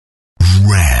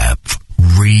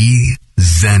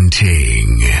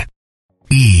Presenting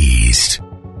East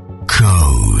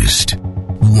Coast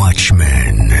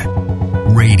Watchmen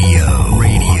Radio.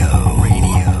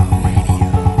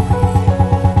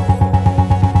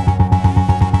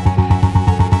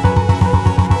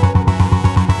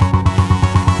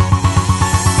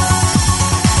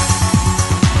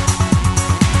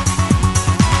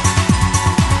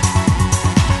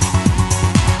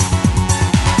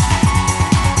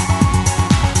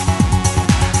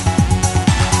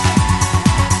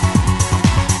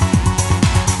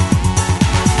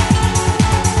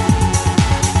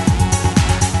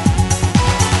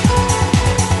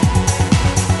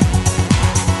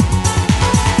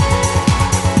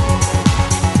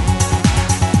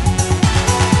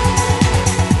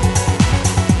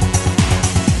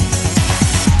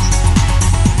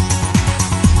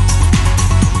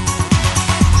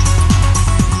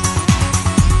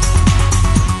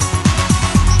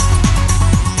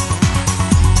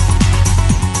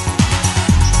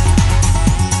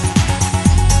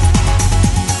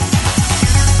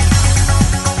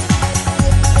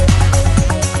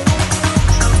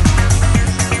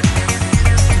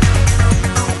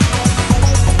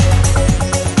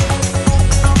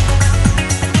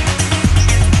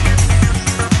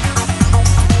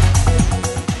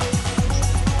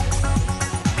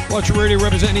 Watchmen Radio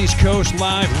representing East Coast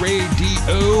Live Radio.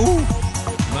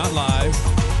 Not live,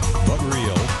 but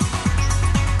real.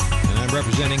 And I'm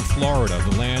representing Florida,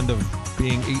 the land of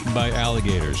being eaten by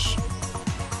alligators.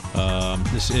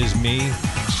 This is me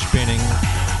spinning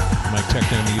my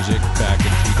techno music back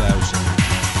in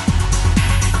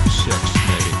 2006,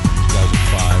 maybe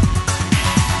 2005.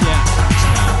 Yeah, it's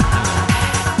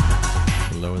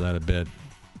now, lower that a bit.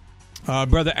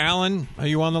 Brother Alan, are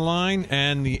you on the line?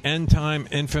 And the end-time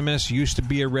infamous used to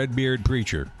be a red-beard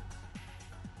preacher.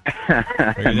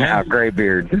 Now, gray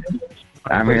beard.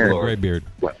 I'm here. Gray beard.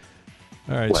 All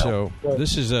right, so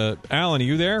this is Alan, are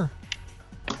you there?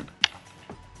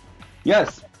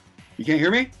 Yes. You can't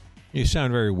hear me? You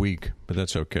sound very weak, but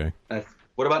that's okay.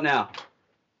 What about now?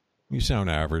 You sound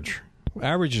average.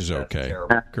 Average is okay.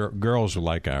 Girls will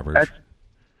like average.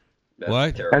 That's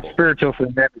what? Terrible. That's spiritual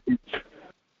significance.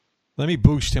 Let me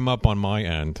boost him up on my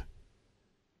end.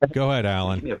 Go ahead,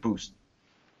 Alan. Give me a boost.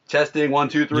 Testing, 1,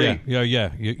 2, 3.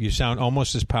 Yeah. You sound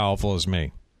almost as powerful as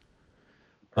me.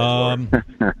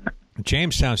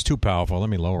 James sounds too powerful. Let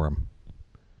me lower him.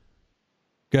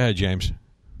 Go ahead, James.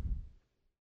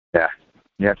 Yeah.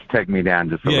 You have to take me down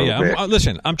just a little bit.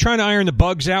 Listen, I'm trying to iron the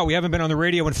bugs out. We haven't been on the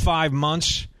radio in 5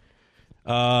 months.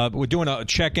 We're doing a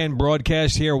check-in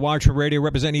broadcast here, Watchmen Radio,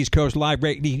 representing East Coast Live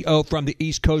Radio from the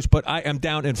East Coast. But I am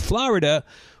down in Florida,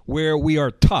 where we are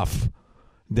tough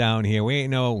down here. We ain't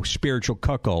no spiritual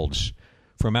cuckolds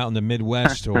from out in the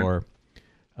Midwest or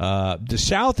the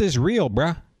South is real,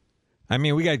 bruh. I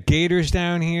mean, we got gators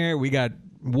down here. We got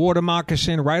water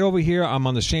moccasin right over here. I'm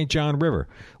on the St. John River.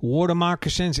 Water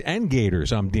moccasins and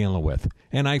gators I'm dealing with,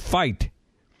 and I fight.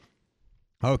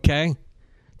 Okay?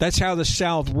 That's how the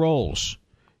South rolls.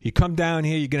 You come down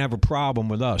here, you're going to have a problem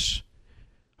with us.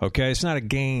 Okay? It's not a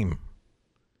game.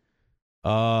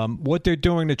 What they're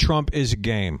doing to Trump is a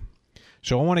game.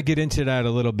 So I want to get into that a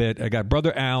little bit. I got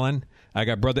Brother Alan. I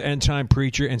got Brother End Time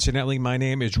Preacher. Incidentally, my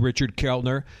name is Richard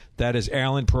Keltner. That is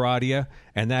Alan Paradia.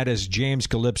 And that is James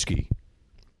Galipsky.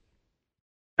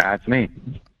 That's me.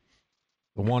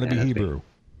 The wannabe Hebrew. Me.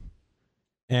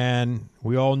 And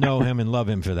we all know him and love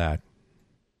him for that.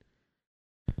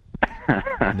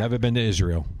 Never been to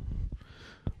Israel.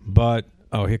 But,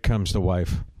 here comes the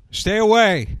wife. Stay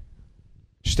away.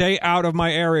 Stay out of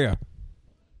my area.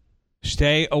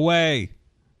 Stay away.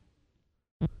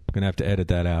 I'm going to have to edit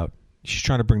that out. She's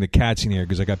trying to bring the cats in here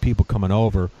because I got people coming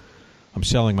over. I'm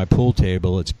selling my pool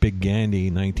table. It's Big Gandhi,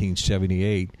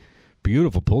 1978.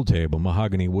 Beautiful pool table.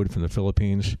 Mahogany wood from the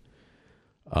Philippines.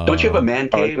 Don't you have a man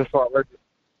cave?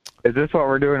 Is this what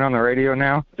we're doing on the radio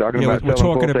now?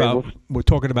 We're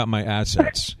talking about my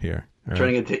assets here. Right?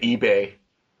 Turning into eBay.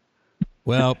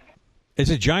 Well, it's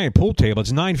a giant pool table.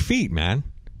 It's 9 feet, man.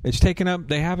 It's taken up.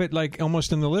 They have it like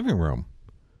almost in the living room.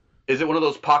 Is it one of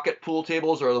those pocket pool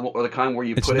tables, or the kind where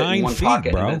you put it in one feet,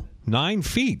 pocket? Bro. 9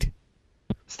 feet.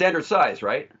 Standard size,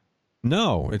 right?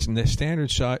 No, it's in the standard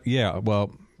size. Yeah,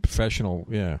 well, professional.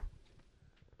 Yeah.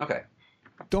 Okay.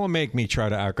 Don't make me try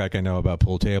to act like I know about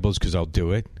pool tables because I'll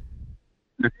do it.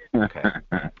 Okay.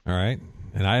 All right.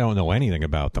 And I don't know anything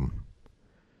about them.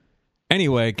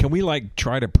 Anyway, can we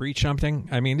try to preach something?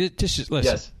 I mean, this is,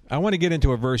 listen, yes. I want to get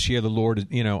into a verse here. The Lord,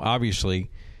 obviously,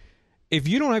 if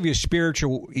you don't have your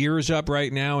spiritual ears up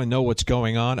right now and know what's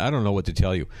going on, I don't know what to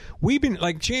tell you. We've been,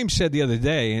 like James said the other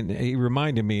day, and he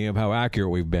reminded me of how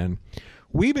accurate we've been.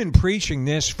 We've been preaching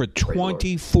this for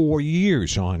 24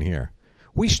 years on here.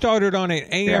 We started on an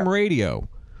AM radio,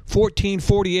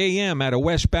 1440 AM out of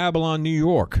West Babylon, New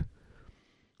York.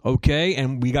 Okay,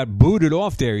 and we got booted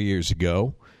off there years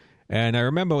ago. And I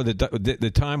remember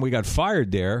the time we got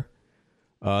fired there,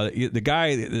 the guy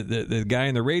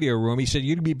in the radio room, he said,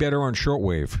 "You'd be better on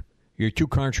shortwave. You're too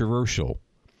controversial."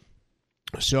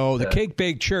 So the Cake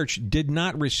Bake Church did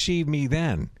not receive me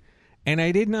then, and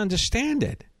I didn't understand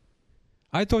it.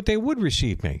 I thought they would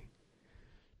receive me,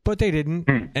 but they didn't.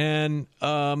 And,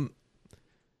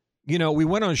 we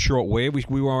went on shortwave.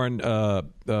 We were on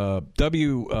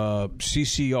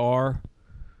WCCR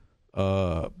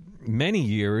many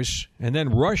years, and then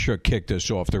Russia kicked us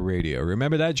off the radio.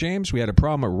 Remember that, James? We had a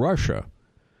problem with Russia.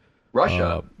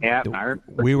 Russia?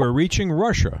 We were reaching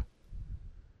Russia.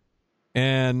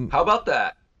 And how about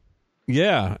that?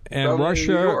 Yeah, and from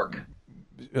Russia... New York.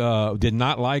 Did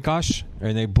not like us,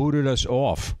 and they booted us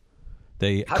off.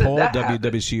 They called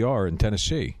WWCR in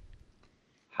Tennessee.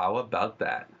 How about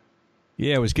that?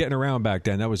 Yeah, it was getting around back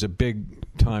then. That was a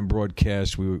big-time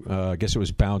broadcast. I guess it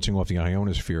was bouncing off the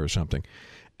ionosphere or something.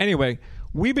 Anyway,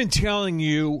 we've been telling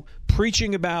you,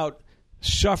 preaching about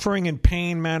suffering and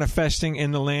pain manifesting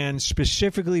in the land,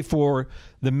 specifically for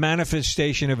the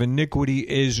manifestation of iniquity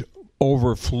is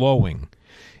overflowing.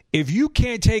 If you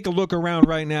can't take a look around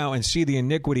right now and see the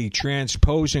iniquity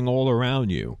transposing all around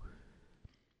you,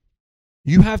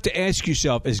 you have to ask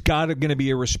yourself, is God going to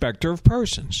be a respecter of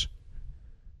persons?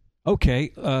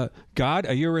 Okay, God,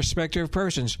 are you a respecter of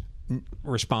persons?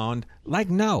 Respond, like,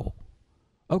 no.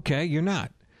 Okay, you're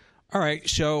not. All right,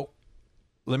 so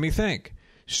let me think.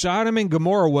 Sodom and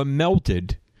Gomorrah were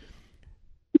melted.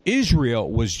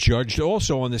 Israel was judged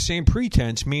also on the same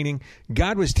pretense, meaning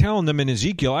God was telling them in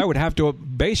Ezekiel, I would have to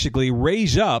basically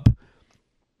raise up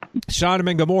Sodom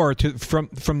and Gomorrah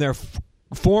from their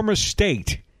former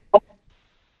state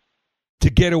to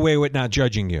get away with not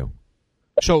judging you.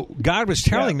 So God was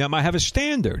telling them, I have a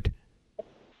standard.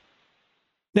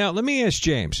 Now, let me ask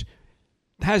James,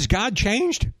 has God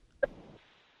changed?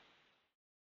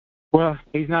 Well,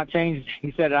 he's not changed.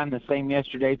 He said, I'm the same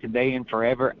yesterday, today, and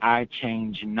forever. I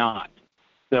change not.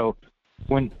 So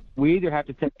when we either have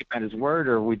to take him at his word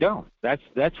or we don't. That's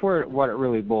what it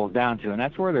really boils down to, and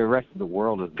that's where the rest of the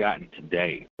world has gotten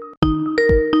today.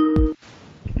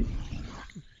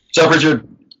 What's up, Richard?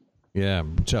 Yeah,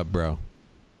 what's up, bro?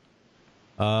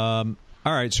 All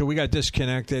right, so we got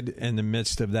disconnected in the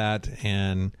midst of that,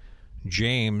 and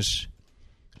James,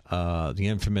 the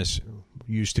infamous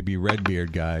used to be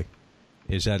Redbeard guy,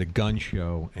 is at a gun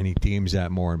show, and he deems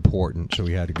that more important, so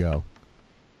he had to go.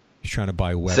 He's trying to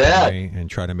buy weaponry and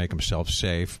try to make himself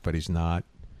safe, but he's not.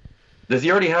 Does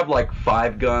he already have like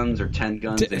 5 guns or 10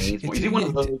 guns? Is he one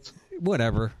of those?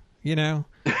 Whatever,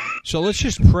 So let's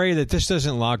just pray that this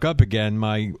doesn't lock up again.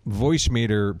 My voice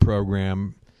meter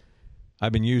program,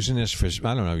 I've been using this for,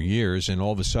 years, and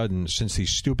all of a sudden, since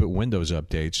these stupid Windows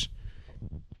updates.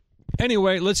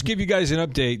 Anyway, let's give you guys an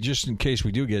update just in case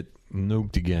we do get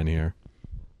nuked again here.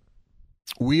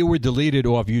 We were deleted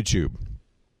off YouTube.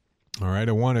 All right,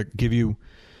 I want to give you,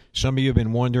 some of you have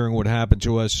been wondering what happened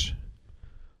to us.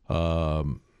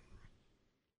 Going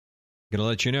to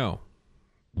let you know.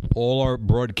 All our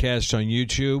broadcasts on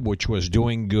YouTube, which was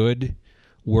doing good,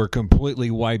 were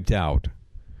completely wiped out.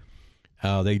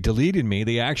 They deleted me.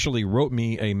 They actually wrote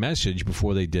me a message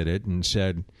before they did it and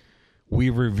said,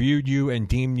 "We've reviewed you and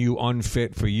deemed you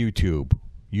unfit for YouTube.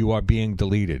 You are being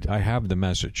deleted." I have the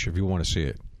message if you want to see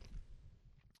it.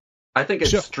 I think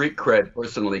it's street cred,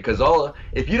 personally, because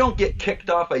if you don't get kicked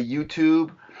off of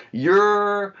YouTube,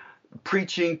 you're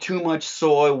preaching too much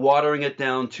soy, watering it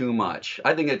down too much.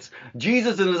 I think it's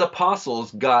Jesus and his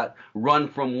apostles got run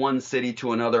from one city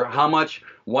to another. How much?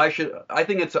 I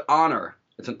think it's an honor.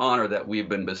 It's an honor that we've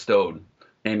been bestowed.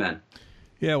 Amen.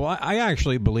 Yeah, well, I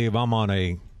actually believe I'm on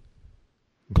a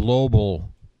global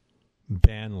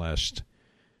ban list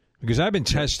because I've been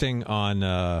testing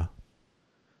on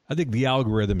I think the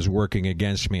algorithm's working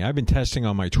against me. I've been testing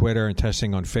on my Twitter and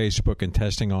testing on Facebook and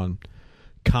testing on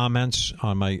comments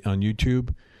on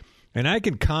YouTube, and I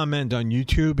can comment on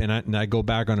YouTube and I go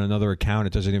back on another account,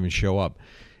 it doesn't even show up.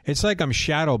 It's like I'm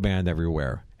shadow banned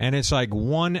everywhere, and it's like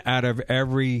 1 out of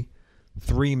every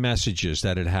 3 messages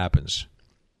that it happens.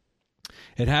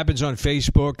 It happens on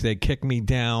Facebook. They kick me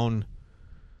down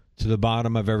to the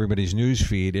bottom of everybody's news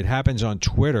feed. It happens on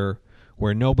Twitter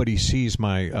where nobody sees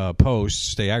my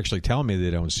posts. They actually tell me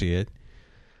they don't see it.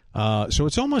 So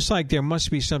it's almost like there must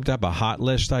be some type of hot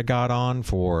list I got on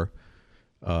for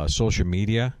social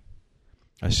media.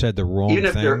 I said the wrong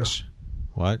things.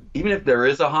 What? Even if there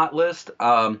is a hot list,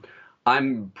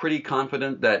 I'm pretty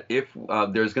confident that if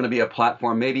there's going to be a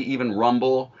platform, maybe even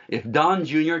Rumble, if Don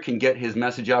Jr. can get his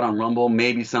message out on Rumble,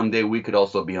 maybe someday we could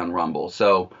also be on Rumble.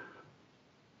 So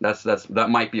that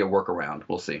might be a workaround.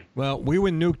 We'll see. Well, we were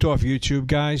nuked off YouTube,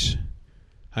 guys.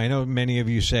 I know many of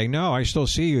you say, no, I still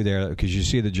see you there because you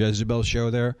see the Jezebel show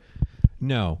there.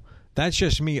 No, that's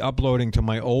just me uploading to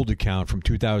my old account from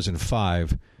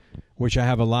 2005, which I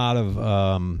have a lot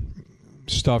of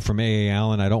stuff from A.A.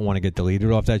 Allen. I don't want to get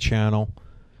deleted off that channel.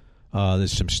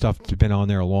 There's some stuff that's been on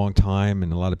there a long time,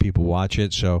 and a lot of people watch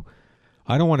it, so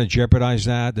I don't want to jeopardize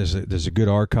that. There's a good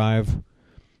archive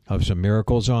of some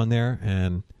miracles on there,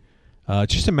 and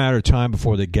it's just a matter of time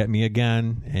before they get me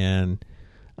again, and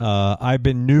I've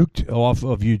been nuked off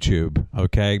of YouTube,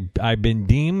 okay? I've been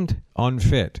deemed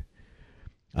unfit.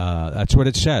 That's what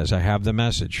it says. I have the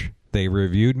message. They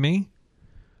reviewed me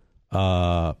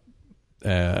and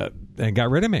got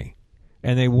rid of me.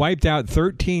 And they wiped out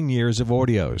 13 years of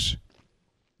audios.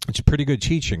 It's pretty good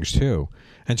teachings, too,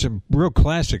 and some real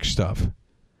classic stuff.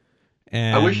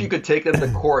 And I wish you could take them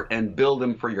to court and bill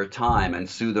them for your time and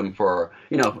sue them for,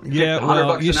 yeah,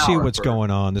 well, you see what's going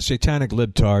on. The satanic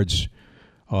libtards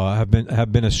have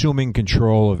been assuming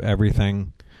control of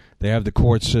everything. They have the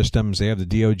court systems. They have the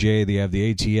DOJ. They have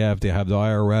the ATF. They have the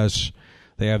IRS.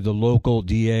 They have the local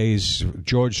DAs.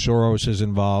 George Soros is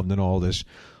involved in all this.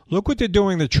 Look what they're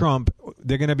doing to Trump.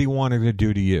 They're going to be wanting to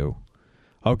do to you.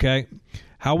 Okay?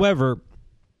 However,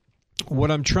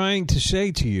 what I'm trying to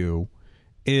say to you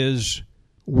is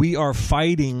we are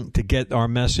fighting to get our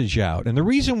message out. And the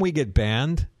reason we get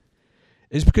banned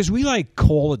is because we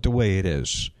call it the way it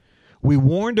is. We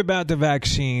warned about the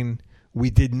vaccine. We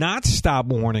did not stop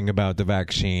warning about the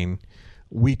vaccine.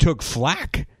 We took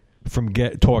flack from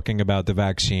talking about the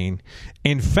vaccine.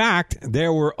 In fact,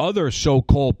 there were other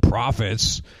so-called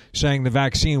prophets saying the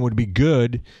vaccine would be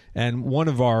good, and one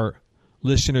of our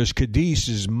listeners,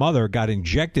 Kadis's mother, got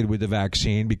injected with the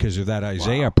vaccine because of that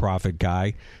Isaiah prophet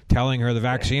guy telling her the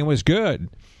vaccine was good.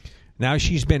 Now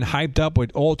she's been hyped up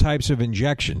with all types of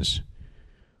injections.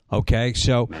 Okay,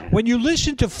 so when you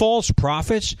listen to false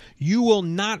prophets, you will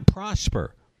not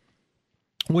prosper.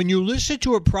 When you listen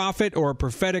to a prophet or a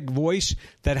prophetic voice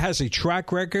that has a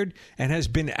track record and has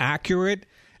been accurate,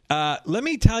 let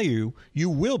me tell you, you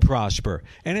will prosper.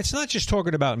 And it's not just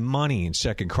talking about money in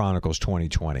 2 Chronicles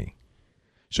 20:20.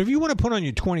 So if you want to put on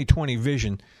your 2020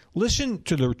 vision, listen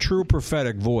to the true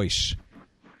prophetic voice.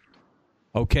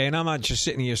 Okay, and I'm not just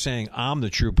sitting here saying I'm the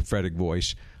true prophetic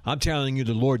voice. I'm telling you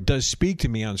the Lord does speak to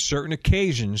me on certain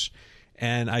occasions,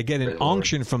 and I get an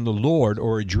unction from the Lord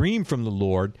or a dream from the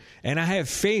Lord, and I have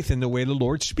faith in the way the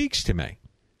Lord speaks to me.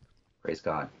 Praise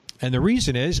God. And the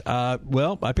reason is, I've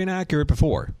been accurate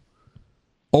before.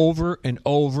 Over and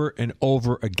over and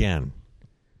over again.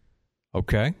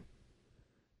 Okay?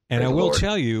 And I will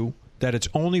tell you that it's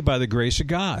only by the grace of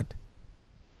God.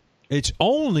 It's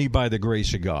only by the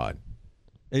grace of God.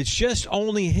 It's just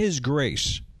only His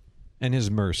grace and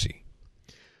His mercy.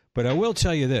 But I will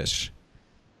tell you this.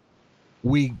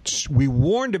 We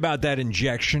warned about that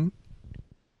injection.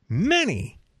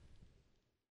 Many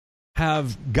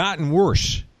have gotten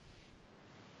worse.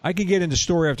 I could get into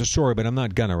story after story, but I'm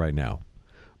not gonna right now.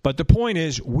 But the point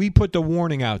is, we put the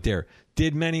warning out there.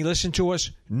 Did many listen to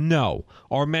us? No.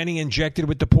 Are many injected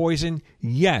with the poison?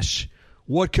 Yes.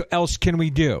 What else can we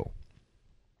do?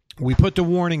 We put the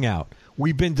warning out.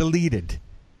 We've been deleted.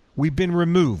 We've been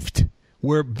removed.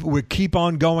 We keep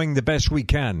on going the best we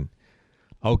can.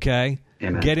 Okay?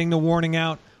 Amen. Getting the warning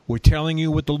out. We're telling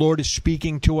you what the Lord is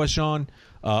speaking to us on.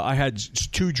 I had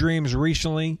 2 dreams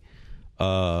recently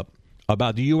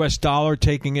about the U.S. dollar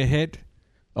taking a hit.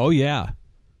 Oh, yeah.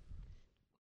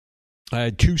 I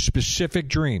had 2 specific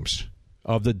dreams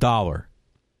of the dollar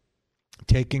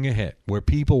taking a hit where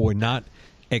people were not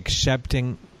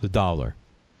accepting the dollar.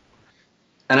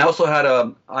 And I also had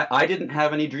I didn't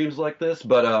have any dreams like this,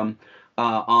 but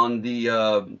on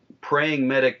the Praying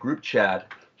Medic group chat,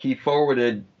 he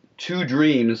forwarded 2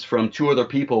 dreams from 2 other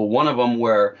people. One of them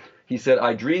where he said,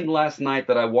 I dreamed last night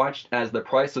that I watched as the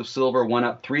price of silver went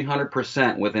up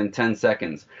 300% within 10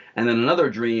 seconds. And then another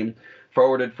dream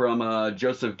forwarded from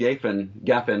Joseph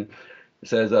Gaffin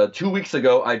says, 2 weeks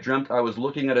ago, I dreamt I was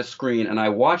looking at a screen and I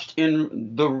watched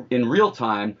in real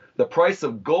time the price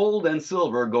of gold and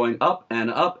silver going up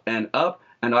and up and up,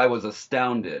 and I was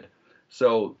astounded.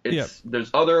 So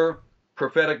there's other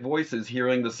prophetic voices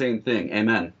hearing the same thing.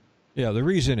 Amen. Yeah, the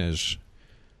reason is,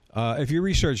 if you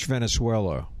research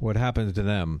Venezuela, what happened to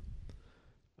them,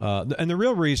 and the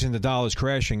real reason the dollar is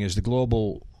crashing is the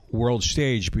global world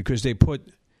stage, because they put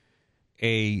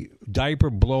a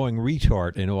diaper-blowing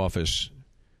retard in office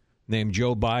named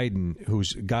Joe Biden,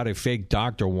 who's got a fake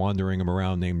doctor wandering him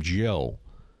around named Jill.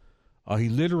 He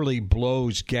literally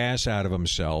blows gas out of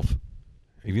himself.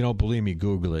 If you don't believe me,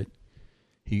 Google it.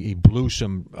 He blew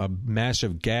a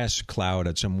massive gas cloud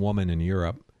at some woman in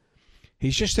Europe.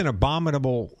 He's just an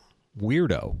abominable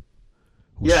weirdo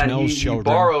who smells children.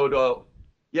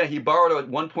 He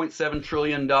borrowed $1.7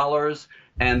 trillion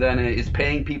and then is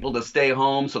paying people to stay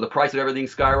home, so the price of everything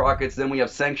skyrockets. Then we have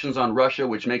sanctions on Russia,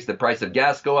 which makes the price of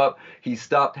gas go up. He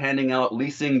stopped handing out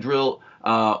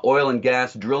oil and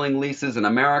gas drilling leases in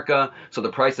America, so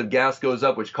the price of gas goes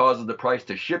up, which causes the price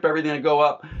to ship everything to go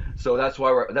up. So that's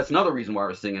another reason why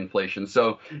we're seeing inflation.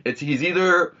 So he's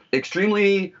either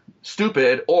extremely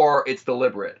stupid or it's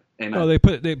deliberate. Amen. Oh, they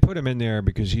put him in there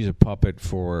because he's a puppet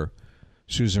for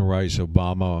Susan Rice,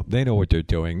 Obama. They know what they're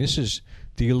doing. This is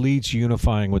the elites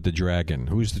unifying with the dragon.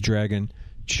 Who's the dragon?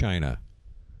 China.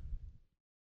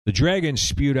 The dragon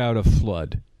spewed out a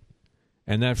flood,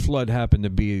 and that flood happened to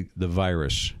be the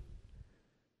virus.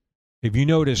 If you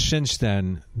notice, since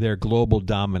then, their global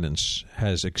dominance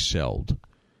has excelled.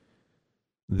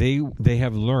 They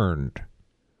have learned,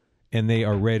 and they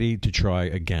are ready to try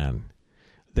again.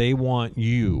 They want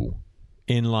you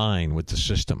in line with the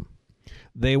system.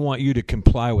 They want you to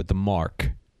comply with the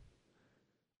mark.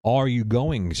 Are you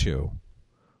going to?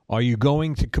 Are you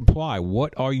going to comply?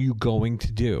 What are you going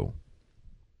to do?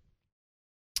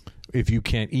 If you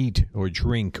can't eat or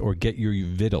drink or get your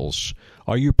victuals,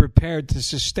 are you prepared to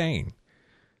sustain?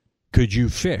 Could you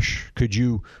fish? Could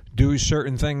you do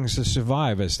certain things to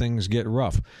survive as things get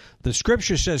rough? The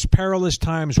scripture says perilous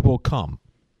times will come.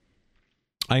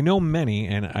 I know many,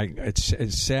 and it's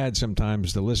sad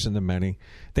sometimes to listen to many.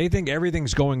 They think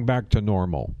everything's going back to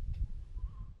normal.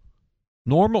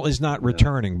 Normal is not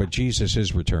returning, but Jesus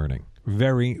is returning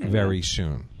very, very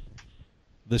soon.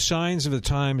 The signs of the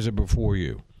times are before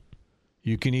you.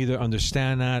 You can either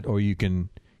understand that or you can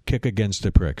kick against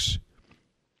the pricks.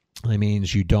 That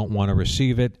means you don't want to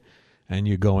receive it and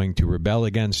you're going to rebel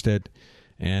against it.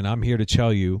 And I'm here to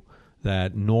tell you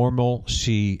that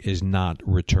normalcy is not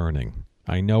returning.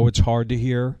 I know it's hard to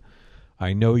hear.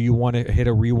 I know you want to hit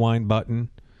a rewind button,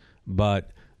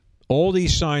 but all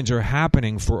these signs are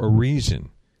happening for a reason.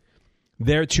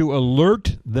 They're to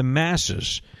alert the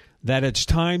masses that it's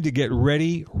time to get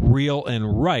ready, real,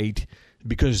 and right,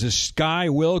 because the sky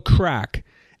will crack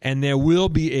and there will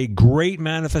be a great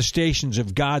manifestations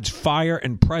of God's fire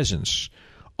and presence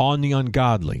on the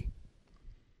ungodly.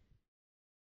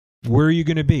 Where are you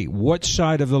going to be? What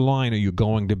side of the line are you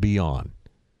going to be on?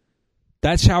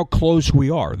 That's how close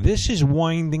we are. This is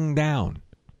winding down.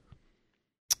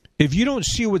 If you don't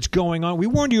see what's going on, we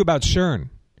warned you about CERN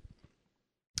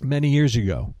many years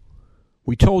ago.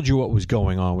 We told you what was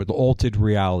going on with altered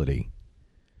reality.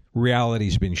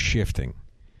 Reality's been shifting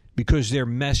because they're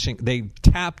messing. They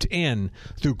tapped in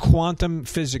through quantum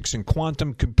physics and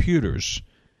quantum computers,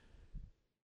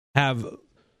 have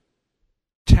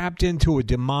tapped into a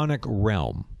demonic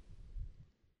realm.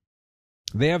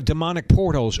 They have demonic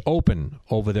portals open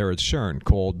over there at CERN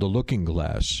called the Looking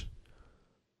Glass.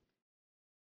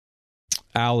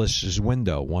 Alice's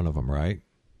window, one of them, right?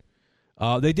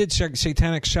 They did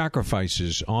satanic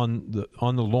sacrifices on the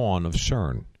lawn of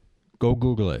CERN. Go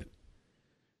Google it.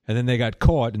 And then they got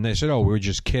caught, and they said, "Oh, we were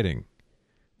just kidding."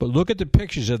 But look at the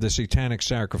pictures of the satanic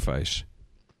sacrifice.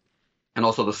 And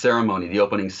also the ceremony, the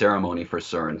opening ceremony for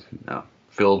CERN,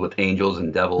 filled with angels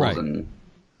and devils and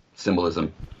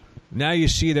symbolism. Now you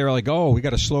see they're like, "Oh, we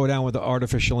got to slow down with the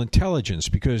artificial intelligence,"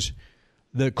 because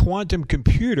the quantum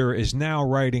computer is now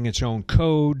writing its own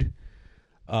code.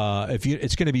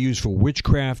 It's going to be used for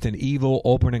witchcraft and evil,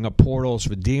 opening up portals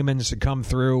for demons to come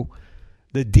through.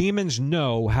 The demons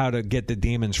know how to get the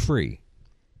demons free.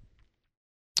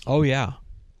 Oh, yeah.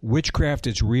 Witchcraft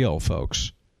is real,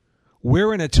 folks.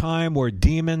 We're in a time where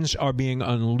demons are being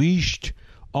unleashed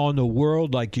on the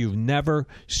world like you've never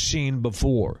seen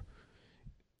before.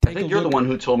 I think you're the one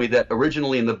who told me that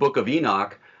originally in the book of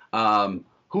Enoch,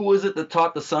 who was it that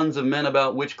taught the sons of men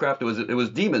about witchcraft? It was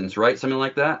demons, right? Something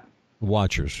like that?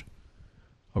 Watchers.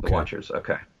 Okay. The Watchers,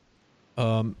 okay.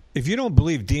 If you don't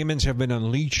believe demons have been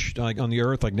unleashed on the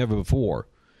earth like never before,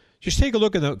 just take a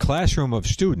look at the classroom of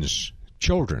students,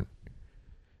 children.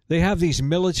 They have these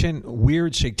militant,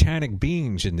 weird, satanic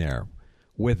beings in there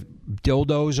with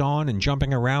dildos on and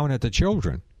jumping around at the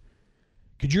children.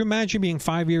 Could you imagine being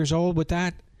 5 years old with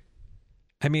that?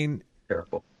 I mean,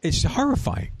 terrible. It's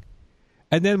horrifying.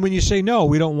 And then when you say, no,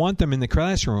 we don't want them in the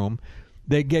classroom,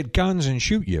 they get guns and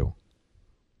shoot you.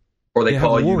 Or they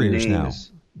call you names now.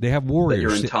 They have warriors.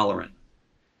 That you're intolerant.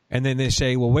 And then they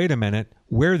say, well, wait a minute,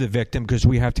 we're the victim because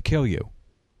we have to kill you.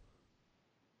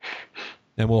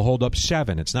 And we'll hold up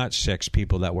 7. It's not 6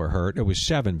 people that were hurt. It was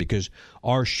 7 because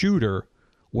our shooter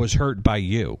was hurt by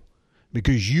you.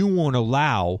 Because you won't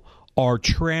allow our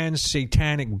trans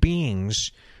satanic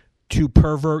beings to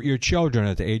pervert your children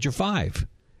at the age of 5.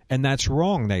 And that's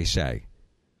wrong, they say.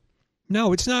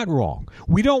 No, it's not wrong.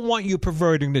 We don't want you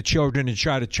perverting the children and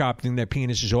try to chopping their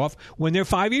penises off when they're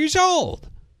 5 years old.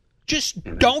 Just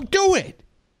don't do it.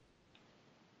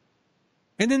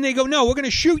 And then they go, no, we're going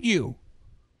to shoot you.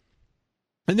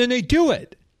 And then they do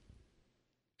it.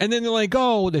 And then they're like,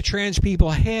 oh, the trans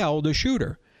people hail the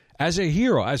shooter as a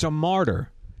hero, as a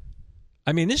martyr.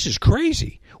 I mean, this is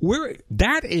crazy.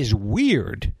 That is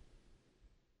weird.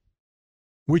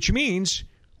 Which means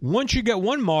once you get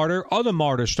one martyr, other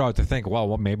martyrs start to think,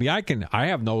 well, maybe I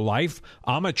have no life.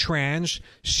 I'm a trans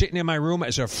sitting in my room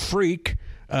as a freak.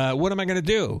 What am I going to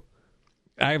do?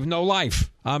 I have no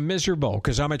life. I'm miserable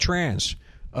because I'm a trans.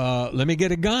 Let me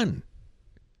get a gun.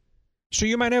 So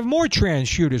you might have more trans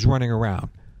shooters running around.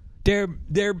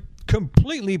 They're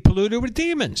completely polluted with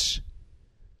demons.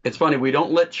 It's funny. We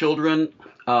don't let children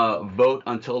vote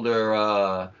until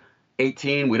they're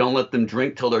 18. We don't let them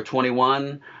drink till they're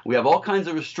 21. We have all kinds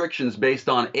of restrictions based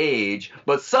on age,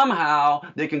 but somehow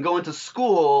they can go into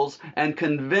schools and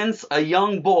convince a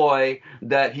young boy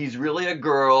that he's really a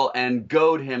girl and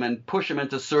goad him and push him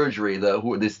into surgery.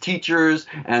 These teachers,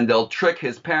 and they'll trick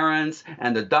his parents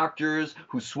and the doctors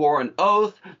who swore an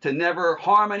oath to never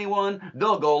harm anyone.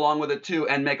 They'll go along with it too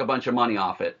and make a bunch of money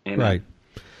off it. Amen. Right.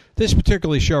 This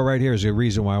particular show right here is the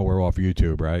reason why we're off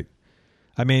YouTube, right?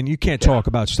 I mean, you can't talk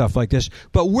about stuff like this,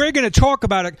 but we're going to talk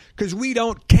about it because we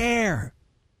don't care.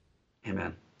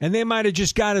 Amen. And they might have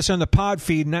just got us on the pod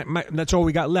feed, and that's all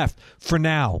we got left for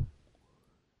now.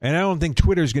 And I don't think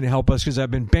Twitter's going to help us because I've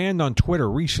been banned on Twitter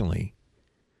recently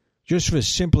just for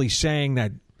simply saying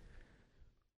that,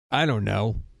 I don't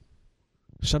know,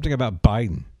 something about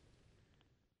Biden,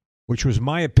 which was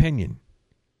my opinion.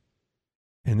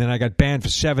 And then I got banned for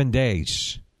 7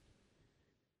 days.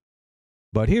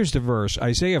 But here's the verse,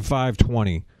 Isaiah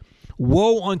 5:20.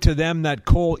 Woe unto them that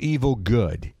call evil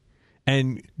good,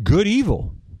 and good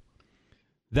evil,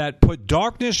 that put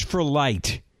darkness for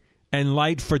light, and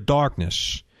light for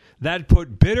darkness, that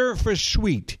put bitter for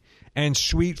sweet, and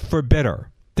sweet for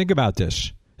bitter. Think about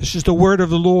this. This is the word of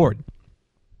the Lord.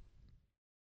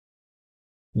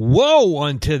 Woe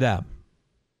unto them.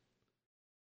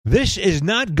 This is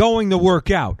not going to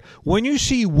work out. When you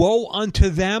see woe unto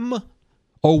them,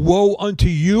 or woe unto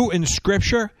you in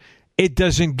Scripture, it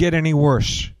doesn't get any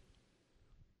worse.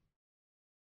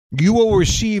 You will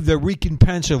receive the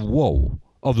recompense of woe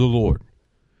of the Lord.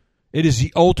 It is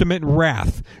the ultimate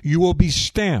wrath. You will be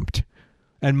stamped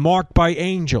and marked by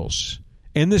angels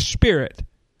in the Spirit,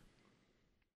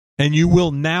 and you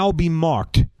will now be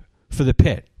marked for the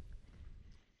pit.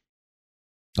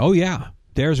 Oh, yeah,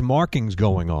 there's markings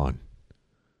going on.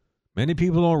 Many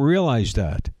people don't realize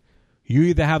that. You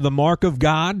either have the mark of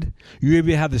God, you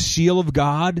either have the seal of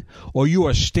God, or you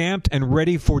are stamped and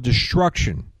ready for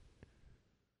destruction.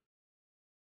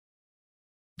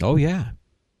 Oh, yeah.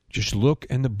 Just look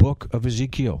in the book of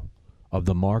Ezekiel of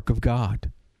the mark of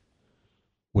God,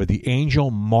 where the angel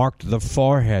marked the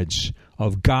foreheads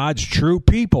of God's true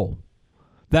people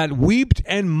that wept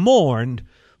and mourned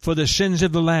for the sins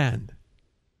of the land.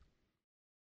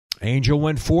 Angel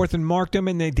went forth and marked them,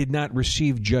 and they did not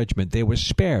receive judgment. They were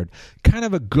spared. Kind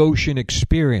of a Goshen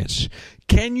experience.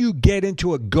 Can you get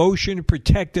into a Goshen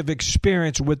protective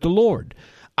experience with the Lord?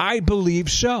 I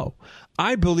believe so.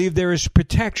 I believe there is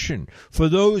protection for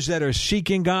those that are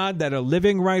seeking God, that are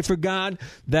living right for God,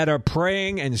 that are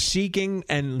praying and seeking,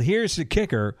 and here's the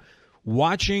kicker,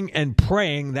 watching and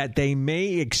praying that they may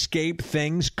escape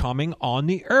things coming on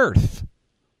the earth.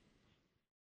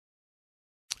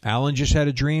 Alan just had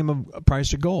a dream of a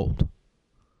price of gold.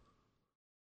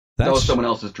 That was someone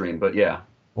else's dream, but yeah.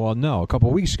 Well, no, a couple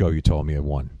of weeks ago you told me of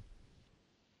one.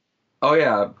 Oh,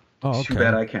 yeah. Oh, okay. Too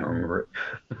bad I can't remember it.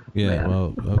 Yeah,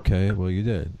 well, okay. Well, you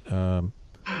did. I'm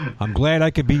glad I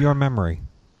could be your memory.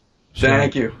 So,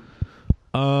 thank you.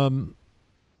 That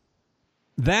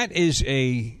is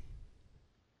a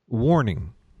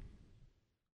warning.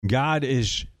 God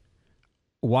is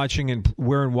watching, and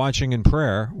we're in watching in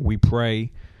prayer. We pray.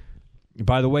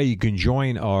 By the way, you can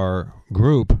join our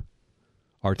group,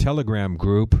 our Telegram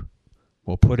group.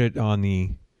 We'll put it on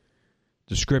the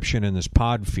description in this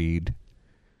pod feed.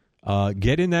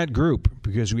 Get in that group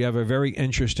because we have a very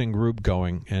interesting group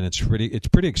going, and it's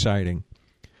pretty exciting.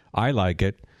 I like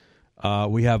it.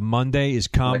 We have Monday is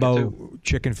combo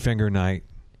chicken finger night,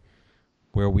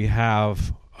 where we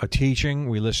have a teaching.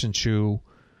 We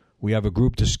have a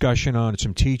group discussion on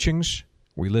some teachings.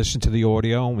 We listen to the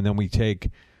audio, and then we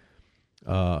take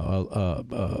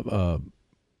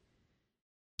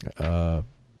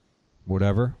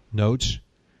whatever notes.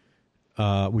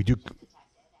 We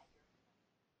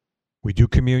do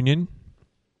communion.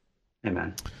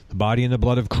 Amen. The body and the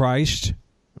blood of Christ.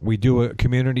 We do a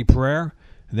community prayer,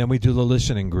 and then we do the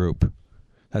listening group.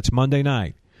 That's Monday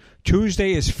night.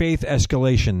 Tuesday is Faith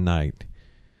Escalation Night.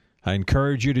 I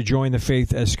encourage you to join the Faith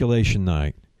Escalation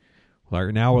Night.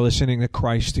 Right now we're listening to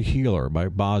Christ the Healer by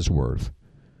Bosworth,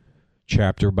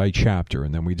 chapter by chapter,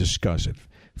 and then we discuss it.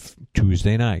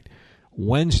 Tuesday night.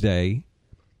 Wednesday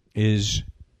is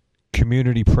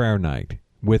Community Prayer Night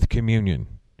with communion,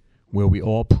 where we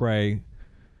all pray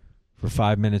for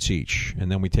 5 minutes each,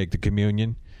 and then we take the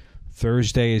communion.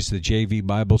 Thursday is the JV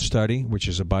Bible Study, which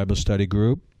is a Bible study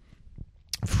group.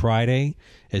 Friday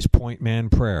is Point Man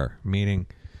Prayer, meaning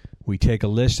we take a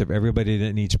list of everybody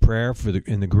that needs prayer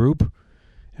in the group,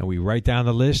 and we write down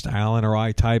the list. Alan or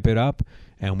I type it up,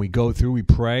 and we go through, we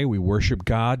pray, we worship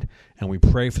God, and we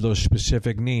pray for those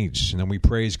specific needs. And then we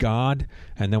praise God,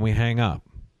 and then we hang up.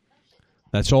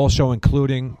 That's also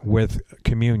including with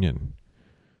communion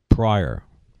prior.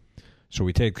 So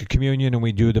we take the communion and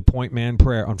we do the Point Man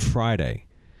Prayer on Friday.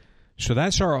 So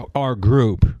that's our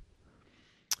group.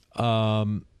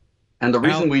 And the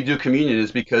reason we do communion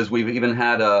is because we've even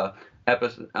had a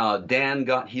episode. Dan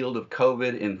got healed of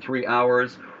COVID in 3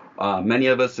 hours. Many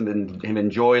of us have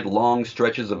enjoyed long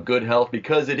stretches of good health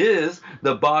because it is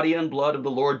the body and blood of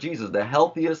the Lord Jesus, the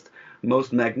healthiest,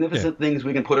 most magnificent things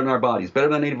we can put in our bodies. Better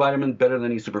than any vitamin, better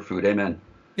than any superfood. Amen.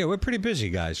 Yeah, we're pretty busy,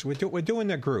 guys. We're doing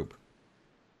that group.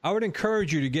 I would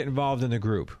encourage you to get involved in the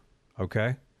group.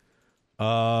 Okay.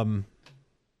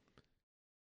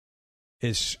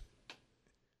 Let's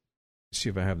see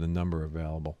if I have the number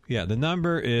available. Yeah, the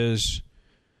number is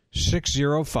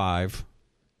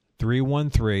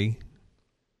 605-313.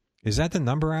 Is that the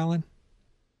number, Alan?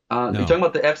 No. You're talking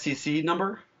about the FCC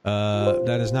number?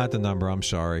 That is not the number. I'm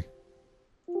sorry.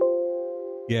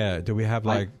 Yeah, do we have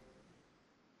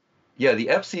Yeah, the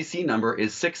FCC number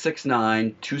is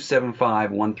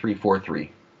 669-275-1343.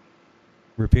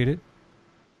 Repeat it.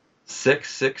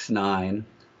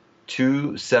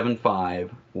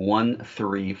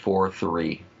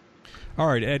 669-275-1343. All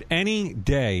right, at any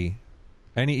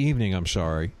evening,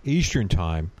 Eastern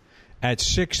time, at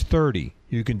 6:30,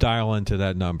 you can dial into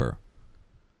that number.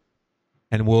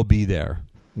 And we'll be there.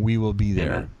 We will be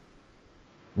there. Amen.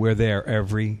 We're there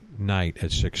every night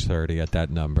at 6:30 at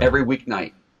that number. Every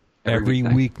weeknight. Every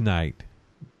weeknight.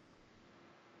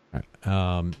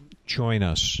 Join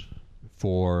us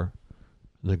for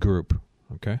the group,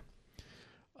 okay?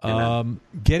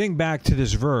 Getting back to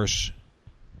this verse,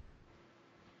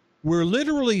 we're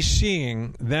literally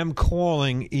seeing them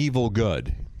calling evil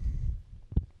good.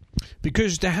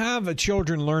 Because to have a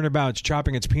children learn about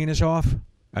chopping its penis off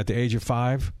at the age of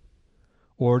 5,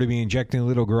 or to be injecting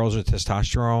little girls with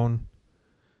testosterone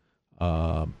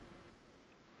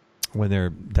when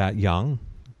they're that young,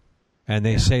 and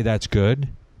they say that's good,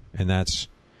 and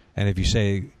if you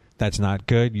say that's not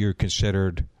good, you're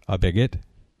considered a bigot.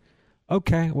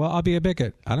 Okay, well, I'll be a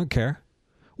bigot. I don't care.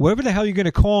 Whatever the hell you're going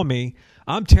to call me,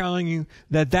 I'm telling you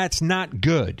that that's not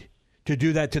good to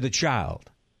do that to the child.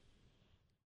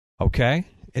 Okay?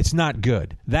 It's not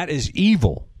good. That is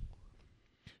evil.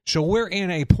 So we're in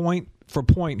a point for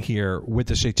point here with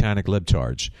the satanic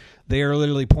libtards. They are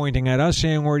literally pointing at us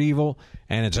saying we're evil,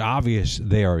 and it's obvious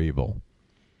they are evil.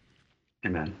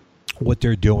 Amen. What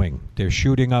they're doing. They're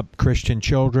shooting up Christian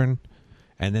children,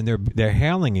 and then they're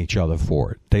hailing each other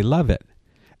for it. They love it.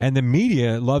 And the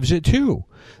media loves it too.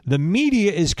 The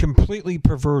media is completely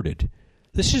perverted.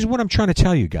 This is what I'm trying to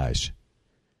tell you guys.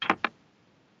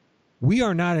 We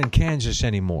are not in Kansas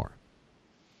anymore.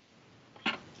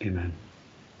 Amen.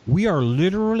 We are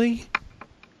literally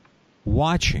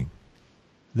watching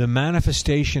the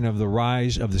manifestation of the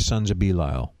rise of the sons of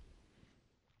Belial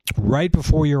right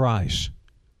before your eyes.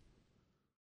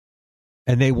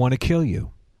 And they want to kill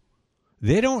you.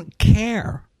 They don't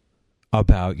care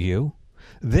about you.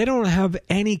 They don't have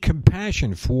any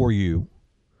compassion for you.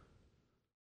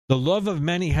 The love of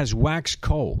many has waxed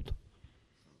cold.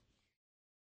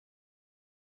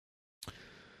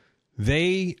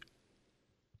 The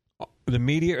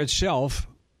media itself,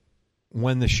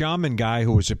 when the shaman guy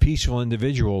who was a peaceful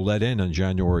individual let in on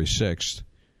January 6th,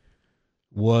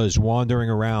 was wandering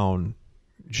around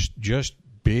just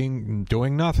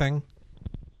doing nothing.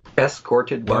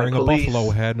 Escorted by wearing police. A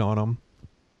buffalo head on him.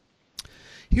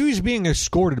 He was being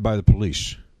escorted by the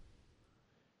police.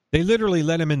 They literally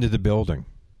let him into the building.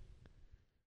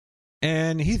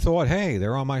 And he thought, hey,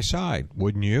 they're on my side.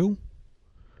 Wouldn't you?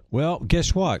 Well,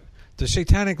 guess what? the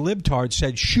satanic libtards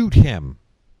said, shoot him,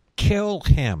 kill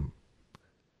him.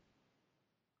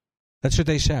 That's what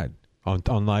they said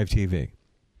on live TV.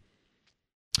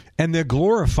 And they're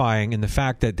glorifying in the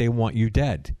fact that they want you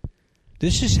dead.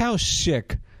 This is how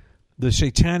sick the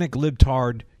satanic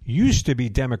libtard used to be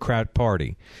Democrat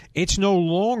Party. It's no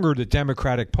longer the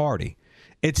Democratic Party.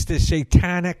 It's the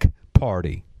Satanic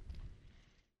Party.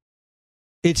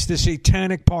 It's the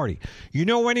Satanic Party. You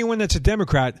know anyone that's a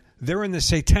Democrat, they're in the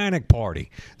Satanic Party.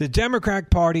 The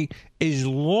Democratic Party is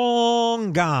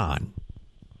long gone.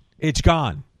 It's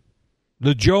gone.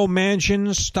 The Joe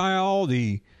Manchin style,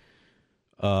 the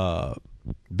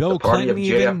Bill Clinton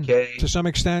even, to some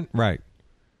extent, right,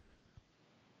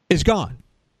 is gone.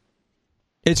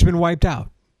 It's been wiped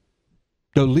out.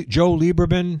 Joe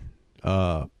Lieberman,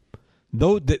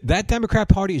 though that Democrat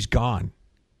Party is gone.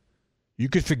 You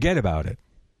could forget about it.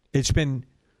 It's been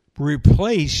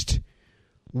replaced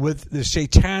with the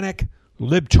satanic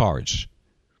libtards.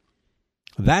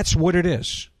 That's what it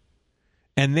is.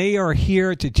 And they are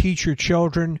here to teach your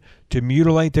children to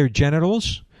mutilate their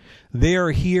genitals. They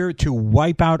are here to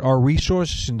wipe out our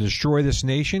resources and destroy this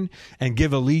nation and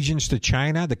give allegiance to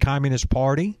China, the Communist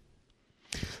Party.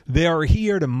 They are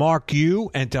here to mark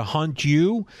you and to hunt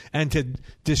you and to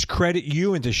discredit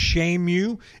you and to shame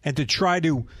you and to try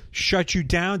to shut you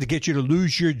down, to get you to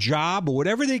lose your job or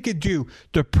whatever they could do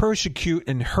to persecute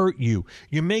and hurt you.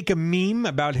 You make a meme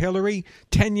about Hillary,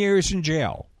 10 years in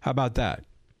jail. How about that?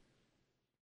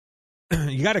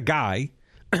 You got a guy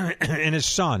and his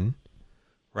son,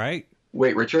 right?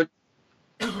 Wait, Richard.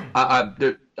 I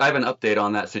have an update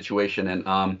on that situation,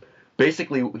 and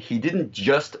basically, he didn't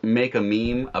just make a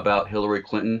meme about Hillary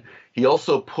Clinton. He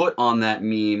also put on that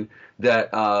meme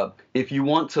that if you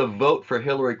want to vote for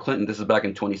Hillary Clinton, this is back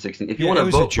in 2016. If you want to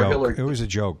vote for Hillary, it was a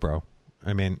joke, bro.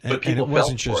 I mean, but and it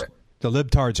wasn't just the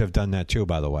libtards have done that too,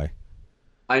 by the way.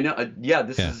 I know.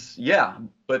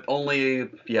 But only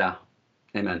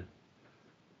Amen.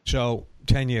 So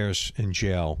 10 years in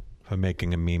jail for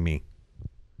making a meme,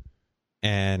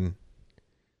 and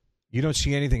you don't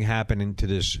see anything happening to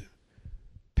this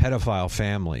pedophile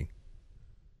family,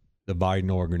 the Biden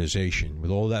organization,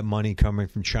 with all that money coming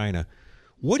from China.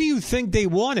 What do you think they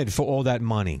wanted for all that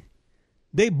money?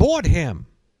 They bought him.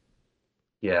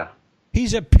 Yeah.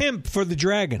 He's a pimp for the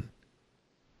dragon.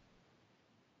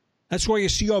 That's why you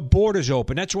see our borders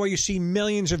open. That's why you see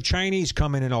millions of Chinese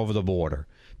coming in over the border.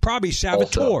 Probably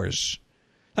saboteurs.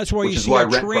 That's why you see our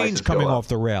trains coming off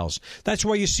the rails. That's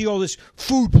why you see all this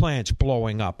food plants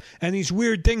blowing up and these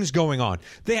weird things going on.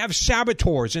 They have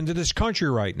saboteurs into this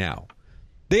country right now.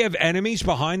 They have enemies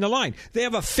behind the line. They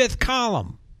have a fifth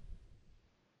column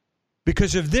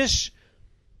because of this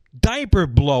diaper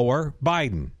blower,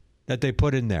 Biden, that they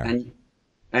put in there.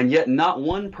 And yet not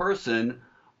one person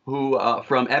who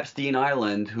from Epstein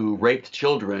Island who raped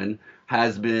children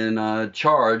has been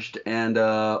charged and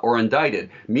or indicted.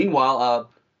 Meanwhile,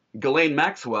 Ghislaine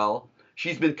Maxwell,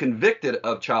 she's been convicted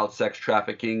of child sex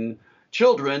trafficking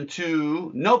children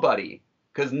to nobody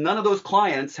because none of those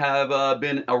clients have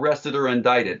been arrested or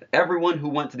indicted. Everyone who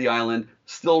went to the island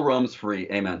still roams free.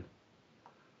 Amen.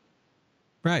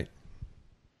 Right.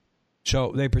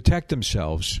 So they protect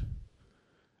themselves,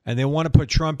 and they want to put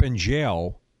Trump in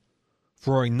jail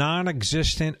for a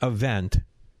non-existent event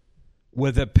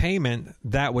with a payment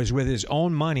that was with his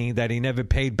own money that he never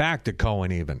paid back to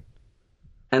Cohen even.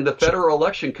 And the Federal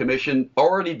Election Commission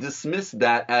already dismissed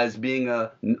that as being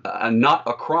a not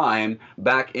a crime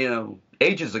back in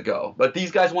ages ago. But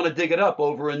these guys want to dig it up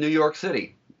over in New York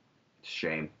City.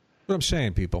 Shame. What I'm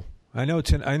saying, people. I know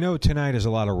tonight is a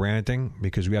lot of ranting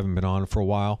because we haven't been on for a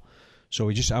while.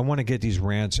 So I want to get these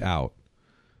rants out.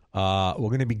 We're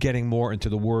going to be getting more into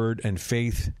the word and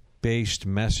faith-based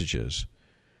messages.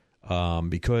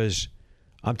 Because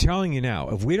I'm telling you now,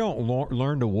 if we don't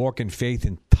learn to walk in faith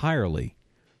entirely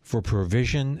for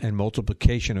provision and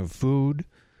multiplication of food,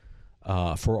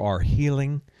 for our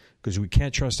healing, because we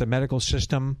can't trust the medical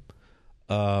system,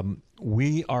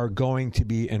 we are going to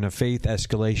be in a faith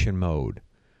escalation mode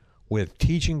with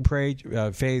teaching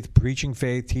faith, preaching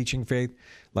faith, teaching faith,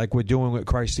 like we're doing with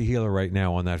Christ the Healer right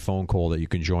now on that phone call that you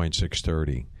can join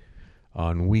 6:30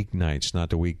 on weeknights, not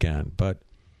the weekend. But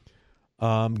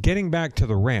getting back to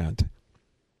the rant,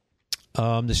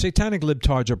 the satanic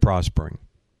libtards are prospering.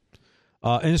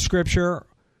 In Scripture,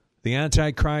 the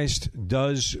Antichrist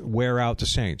does wear out the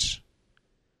saints.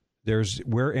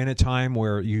 We're in a time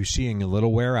where you're seeing a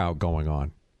little wear out going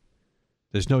on.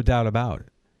 There's no doubt about it.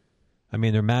 I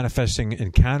mean, they're manifesting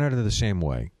in Canada the same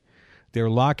way. They're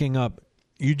locking up.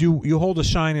 You hold a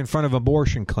sign in front of an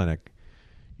abortion clinic,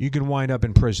 you can wind up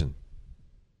in prison.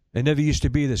 It never used to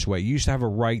be this way. You used to have a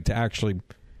right to actually,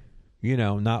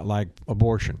 not like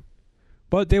abortion.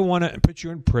 But they want to put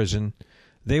you in prison.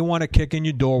 They want to kick in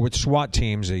your door with SWAT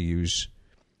teams they use.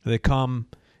 They come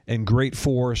in great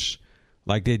force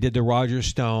like they did to Roger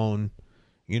Stone,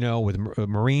 with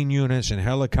Marine units and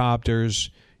helicopters.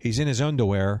 He's in his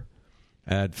underwear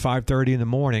at 5:30 in the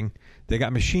morning. They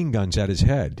got machine guns at his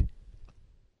head.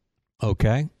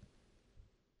 Okay?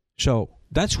 So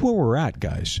that's where we're at,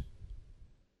 guys.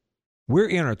 We're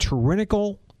in a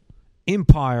tyrannical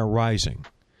empire rising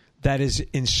that is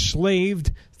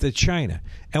enslaved to China.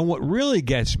 And what really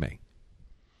gets me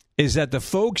is that the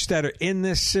folks that are in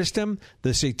this system,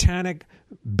 the satanic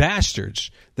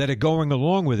bastards that are going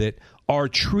along with it, are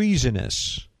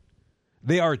treasonous.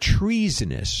 They are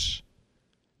treasonous.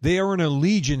 They are in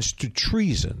allegiance to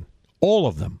treason. All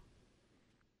of them.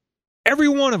 Every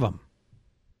one of them.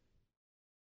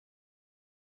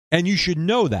 And you should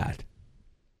know that.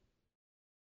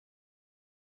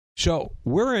 So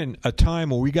we're in a time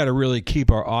where we got to really keep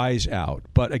our eyes out.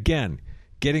 But again,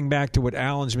 getting back to what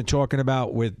Alan's been talking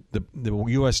about with the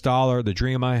U.S. dollar, the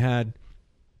dream I had,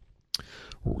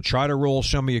 try to roll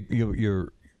some of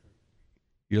your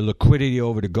liquidity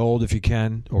over to gold if you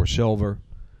can, or silver.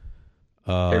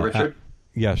 Hey, Richard.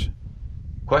 Yes.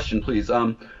 Question, please.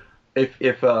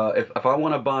 If I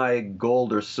want to buy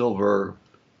gold or silver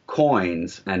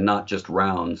coins and not just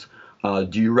rounds,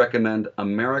 do you recommend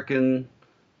American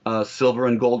silver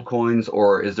and gold coins,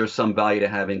 or is there some value to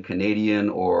having Canadian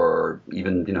or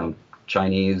even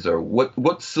Chinese, or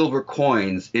what silver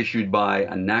coins issued by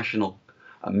a national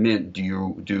mint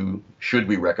should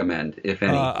we recommend, if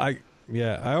any?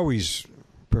 I always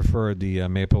prefer the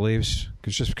Maple Leafs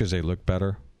because they look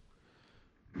better.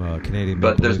 Canadian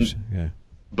Maple Leafs. Yeah.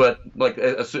 But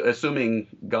assuming,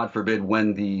 God forbid,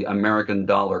 when the American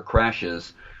dollar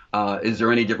crashes, is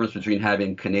there any difference between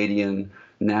having Canadian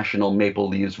national Maple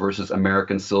Leafs versus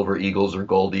American Silver Eagles or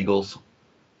Gold Eagles?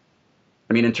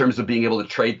 I mean, in terms of being able to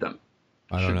trade them.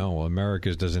 I don't know. Well,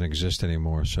 America's doesn't exist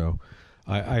anymore, so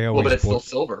I always. Well, but it's still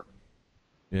silver.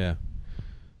 Yeah.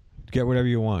 Get whatever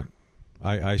you want.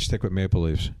 I stick with Maple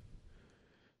Leafs.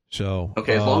 So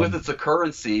okay, as long as it's a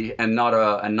currency and not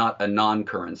a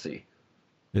non-currency.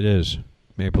 It is.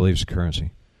 Maple Leafs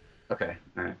currency. Okay.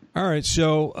 All right. All right.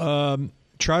 So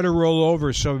try to roll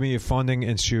over some of your funding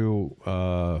into,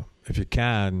 if you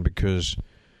can, because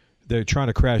they're trying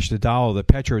to crash the dollar. The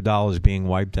petrodollar is being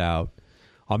wiped out.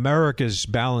 America's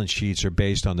balance sheets are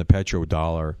based on the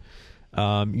petrodollar.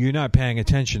 You're not paying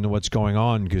attention to what's going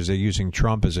on because they're using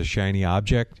Trump as a shiny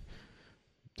object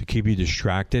to keep you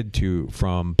distracted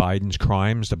from Biden's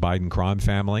crimes, the Biden crime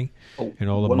family, and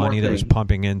all the money that was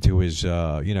pumping into his,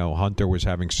 Hunter was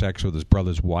having sex with his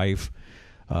brother's wife.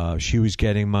 She was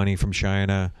getting money from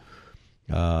China.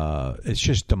 It's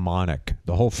just demonic.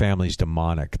 The whole family's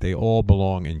demonic. They all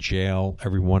belong in jail,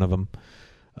 every one of them.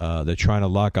 They're trying to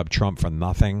lock up Trump for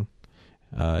nothing.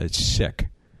 It's sick.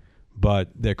 But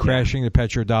they're crashing the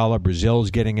petrodollar. Brazil's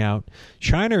getting out.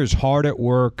 China is hard at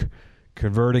work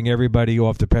converting everybody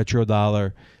off the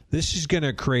petrodollar. This is going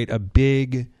to create a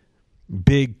big,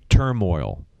 big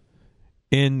turmoil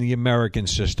in the American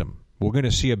system. We're going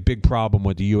to see a big problem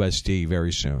with the USD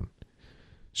very soon.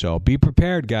 So be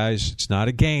prepared, guys. It's not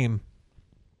a game.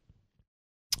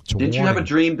 Didn't you have a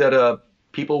dream that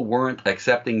people weren't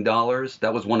accepting dollars?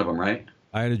 That was one of them, right?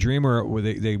 I had a dream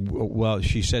where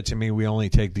she said to me, we only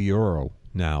take the euro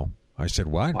now. I said,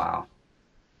 what? Wow.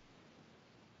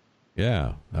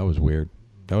 Yeah, that was weird.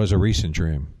 That was a recent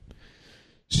dream.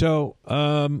 So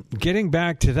getting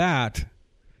back to that,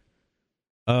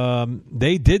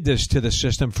 they did this to the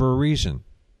system for a reason.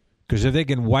 Because if they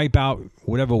can wipe out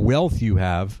whatever wealth you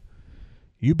have,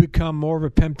 you become more of a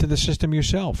pimp to the system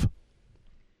yourself.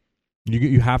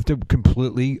 You have to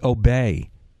completely obey.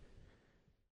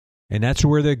 And that's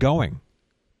where they're going.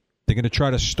 They're going to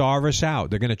try to starve us out.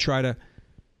 They're going to try to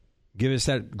give us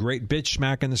that great bitch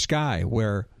smack in the sky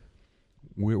where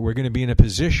we're going to be in a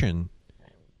position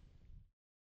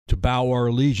to bow our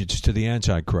allegiance to the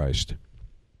Antichrist.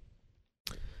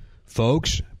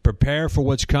 Folks, prepare for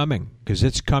what's coming, because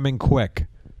it's coming quick.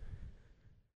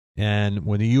 And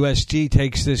when the USD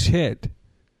takes this hit,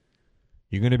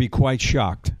 you're going to be quite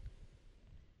shocked.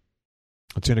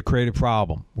 It's going to create a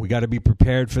problem. We got to be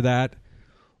prepared for that.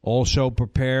 Also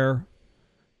prepare.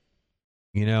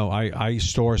 I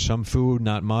store some food,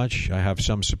 not much. I have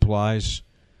some supplies.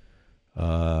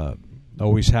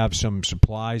 Always have some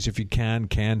supplies if you can,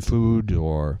 canned food,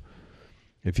 or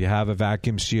if you have a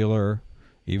vacuum sealer,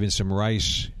 even some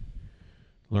rice.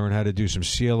 Learn how to do some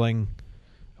sealing,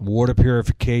 water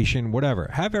purification, whatever.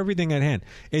 Have everything at hand.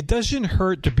 It doesn't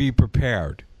hurt to be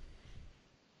prepared.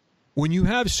 when you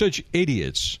have such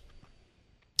idiots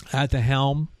at the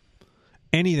helm,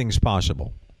 anything's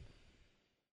possible.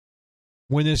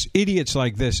 When there's idiots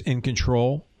like this in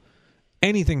control,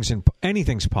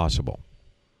 anything's possible.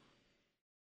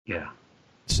 Yeah.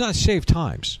 It's not safe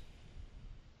times.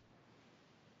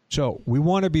 So we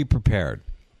want to be prepared.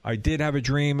 I did have a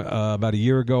dream about a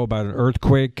year ago about an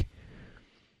earthquake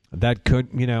that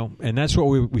could, and that's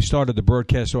what we started the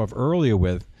broadcast off earlier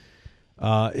with,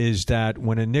 is that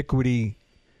when iniquity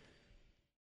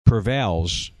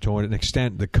prevails to an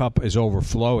extent, the cup is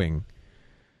overflowing.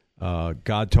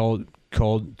 God told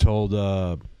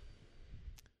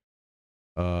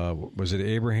was it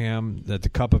Abraham that the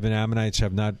cup of the Ammonites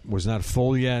was not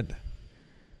full yet?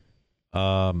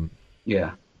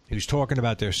 Yeah. He was talking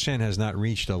about their sin has not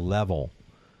reached a level.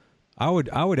 I would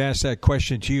ask that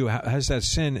question to you. Has that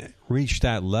sin reached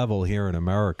that level here in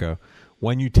America?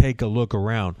 When you take a look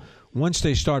around, once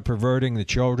they start perverting the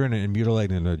children and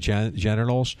mutilating their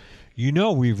genitals,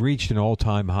 we've reached an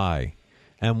all-time high.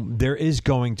 And there is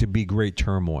going to be great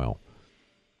turmoil.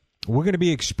 We're going to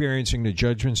be experiencing the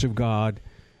judgments of God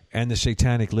and the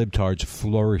satanic libtards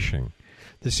flourishing.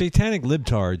 The satanic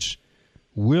libtards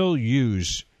will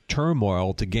use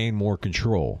turmoil to gain more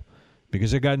control.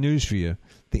 Because I got news for you.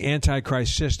 The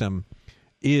Antichrist system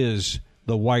is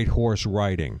the white horse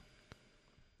riding.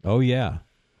 Oh, yeah.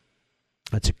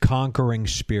 It's a conquering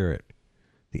spirit.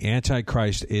 The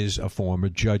Antichrist is a form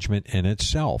of judgment in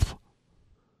itself.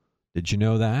 Did you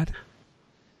know that?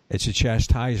 It's a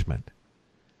chastisement.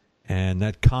 And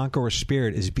that conqueror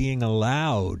spirit is being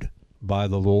allowed by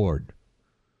the Lord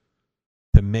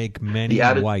to make many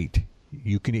white.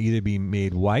 You can either be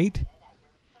made white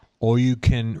or you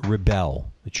can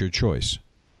rebel. It's your choice.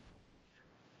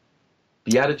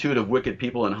 The attitude of wicked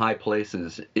people in high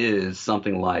places is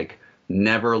something like,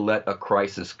 never let a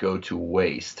crisis go to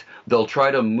waste. They'll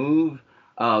try to move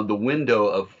the window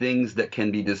of things that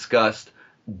can be discussed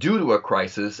due to a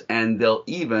crisis, and they'll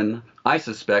even, I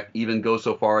suspect, go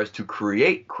so far as to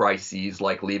create crises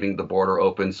like leaving the border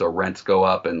open so rents go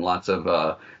up and lots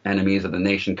of enemies of the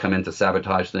nation come in to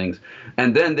sabotage things.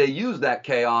 And then they use that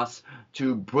chaos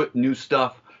to put new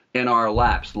stuff in our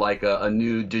laps, like a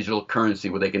new digital currency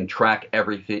where they can track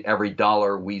every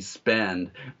dollar we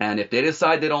spend. And if they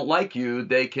decide they don't like you,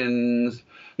 they can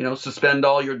suspend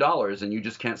all your dollars and you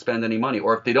just can't spend any money.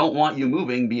 Or if they don't want you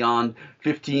moving beyond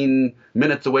 15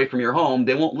 minutes away from your home,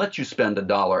 they won't let you spend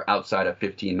 $1 outside of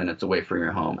 15 minutes away from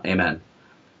your home. Amen.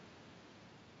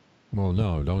 Well,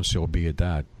 no, don't still be at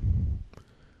that.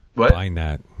 What? Bind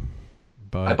that.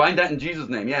 But, I bind that in Jesus'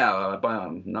 name. Yeah,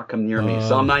 not come near me.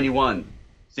 Psalm 91,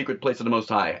 secret place of the Most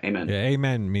High. Amen. Yeah,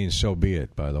 amen means so be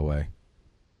it, by the way.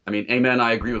 I mean, amen,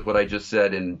 I agree with what I just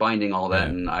said in binding all that,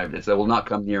 and it will not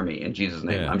come near me in Jesus'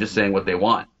 name. I'm just saying what they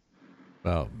want.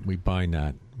 Well, we bind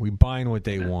that. We bind what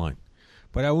they want.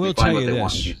 But I will tell you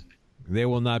this. They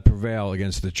will not prevail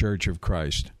against the Church of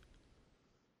Christ.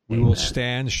 We will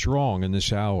stand strong in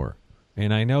this hour.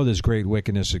 And I know there's great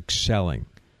wickedness excelling.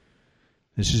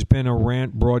 This has been a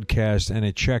rant broadcast and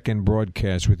a check-in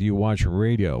broadcast with you watching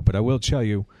radio. But I will tell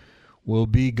you, we'll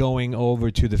be going over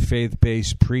to the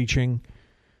faith-based preaching,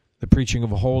 the preaching of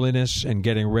holiness and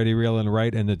getting ready, real, and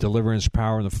right, and the deliverance,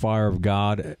 power, and the fire of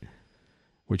God,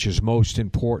 which is most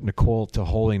important. The call to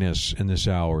holiness in this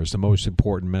hour is the most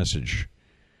important message.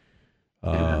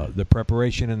 The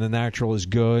preparation in the natural is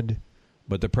good,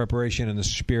 but the preparation in the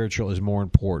spiritual is more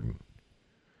important.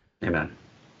 Amen.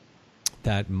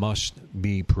 That must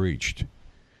be preached.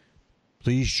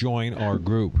 Please join our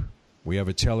group. We have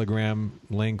a Telegram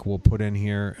link we'll put in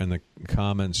here in the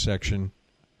comments section.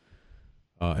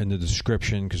 In the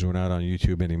description, because we're not on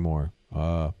YouTube anymore.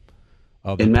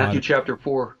 In Matthew chapter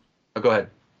 4, go ahead.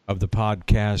 Of the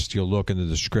podcast, you'll look in the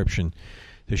description.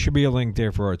 There should be a link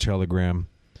there for our Telegram.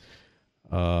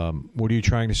 What are you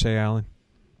trying to say, Alan?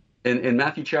 In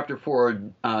Matthew chapter 4,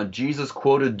 Jesus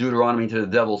quoted Deuteronomy to the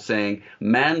devil, saying,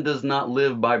 man does not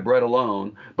live by bread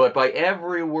alone, but by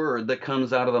every word that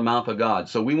comes out of the mouth of God.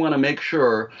 So we want to make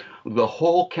sure the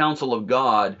whole counsel of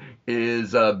God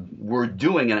is we're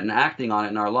doing it and acting on it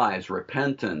in our lives.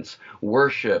 Repentance,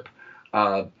 worship,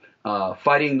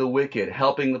 fighting the wicked,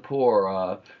 helping the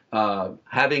poor,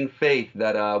 having faith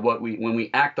that when we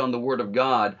act on the word of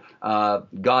God,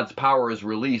 God's power is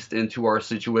released into our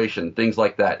situation. Things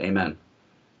like that. Amen.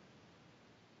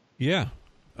 Yeah.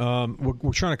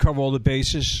 We're trying to cover all the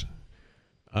bases.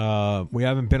 We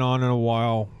haven't been on in a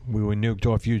while. We were nuked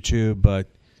off YouTube, but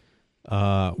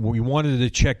we wanted to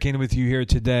check in with you here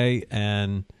today,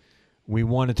 and we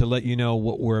wanted to let you know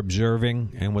what we're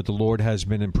observing and what the Lord has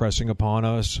been impressing upon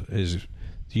us is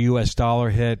the U.S. dollar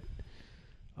hit.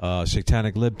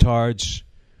 satanic libtards,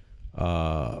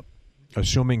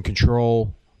 assuming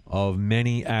control of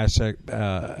many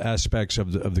aspects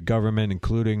of the government,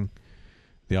 including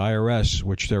the IRS,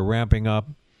 which they're ramping up.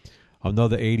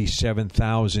 Another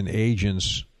 87,000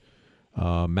 agents.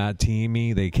 Matt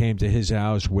Taimi, they came to his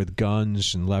house with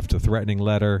guns and left a threatening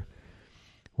letter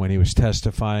when he was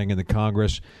testifying in the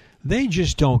Congress. They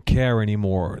just don't care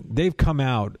anymore. They've come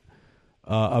out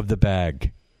of the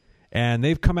bag. And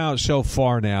they've come out so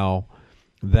far now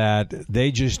that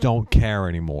they just don't care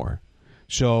anymore.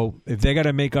 So if they got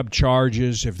to make up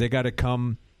charges, if they got to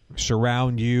come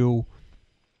surround you,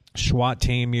 SWAT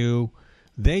team you,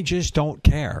 they just don't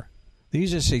care.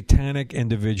 These are satanic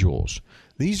individuals.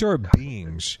 These are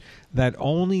beings that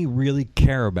only really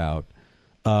care about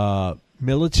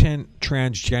militant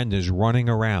transgenders running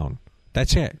around.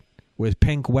 That's it, with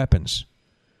pink weapons.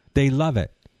 They love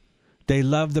it. They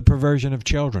love the perversion of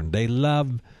children. They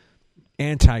love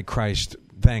Antichrist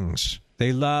things.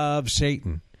 They love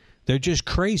Satan. They're just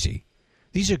crazy.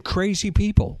 These are crazy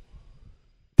people.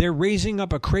 They're raising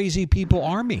up a crazy people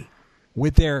army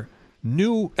with their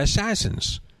new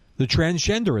assassins, the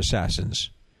transgender assassins,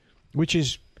 which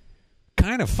is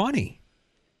kind of funny.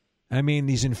 I mean,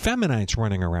 these effeminates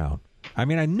running around. I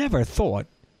mean, I never thought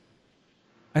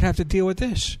I'd have to deal with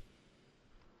this.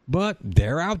 But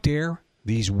they're out there,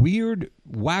 these weird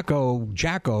wacko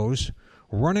jackos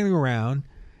running around,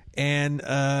 and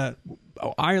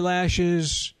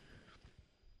eyelashes,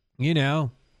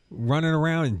 running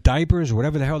around in diapers,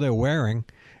 whatever the hell they're wearing,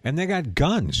 and they got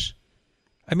guns.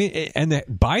 I mean, and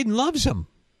Biden loves them.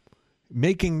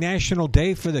 Making National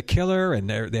Day for the killer, and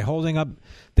they're holding up.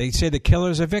 They say the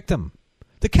killer's a victim.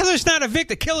 The killer's not a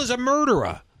victim. The killer's a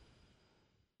murderer.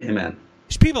 Amen.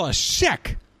 These people are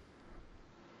sick.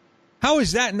 How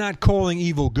is that not calling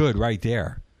evil good right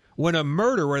there? When a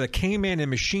murderer that came in and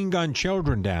machine gunned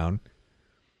children down,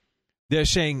 they're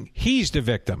saying he's the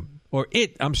victim, or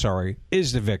is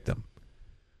the victim.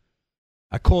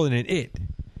 I call it an it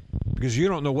because you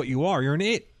don't know what you are. You're an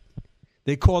it.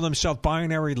 They call themselves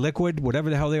binary liquid, whatever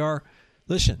the hell they are.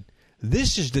 Listen,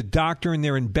 this is the doctrine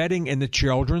they're embedding in the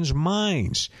children's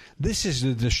minds. This is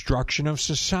the destruction of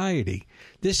society.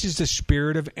 This is the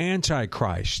spirit of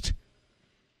Antichrist.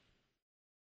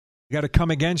 You got to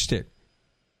come against it.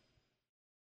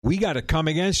 We got to come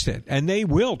against it. And they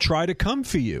will try to come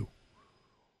for you.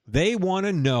 They want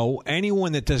to know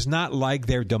anyone that does not like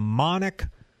their demonic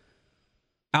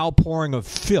outpouring of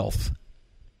filth.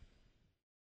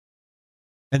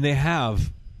 And they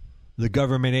have the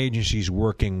government agencies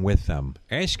working with them.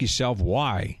 Ask yourself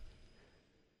why.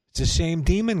 It's the same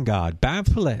demon god,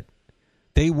 Baphomet.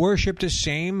 They worship the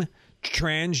same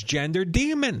transgender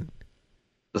demon.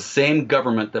 The same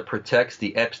government that protects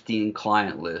the Epstein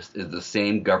client list is the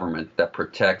same government that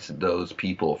protects those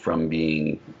people from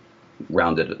being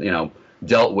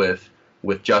dealt with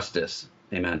justice.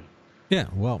 Amen. Yeah,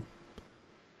 well,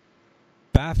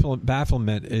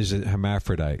 Baphomet is a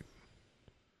hermaphrodite.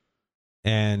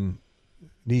 And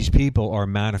these people are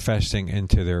manifesting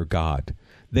into their God.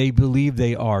 They believe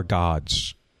they are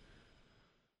gods.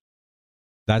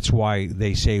 That's why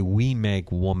they say, we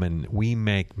make woman, we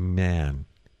make man.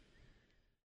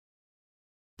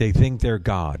 They think they're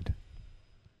God.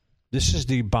 This is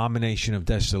the abomination of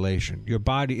desolation. Your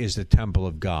body is the temple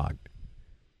of God.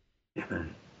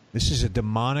 This is a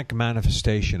demonic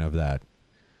manifestation of that,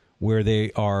 where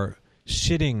they are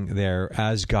sitting there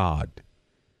as God.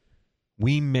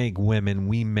 We make women,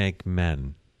 we make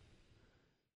men.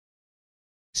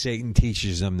 Satan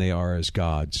teaches them they are as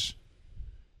gods.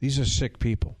 These are sick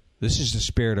people. This is the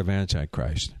spirit of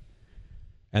Antichrist.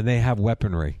 And they have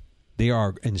weaponry. They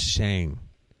are insane.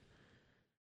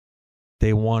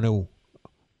 They want to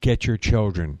get your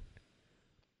children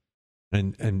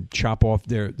and chop off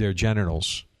their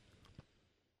genitals.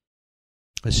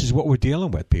 This is what we're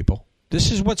dealing with, people. This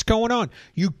is what's going on.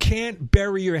 You can't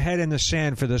bury your head in the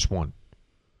sand for this one.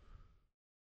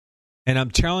 And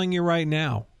I'm telling you right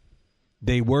now,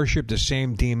 they worship the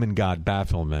same demon god,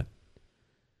 Baphomet.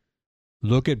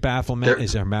 Look at Baphomet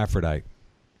as a hermaphrodite.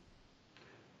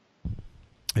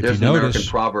 There's an American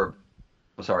proverb.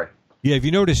 Oh, sorry. Yeah, if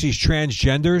you notice these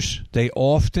transgenders, they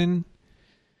often,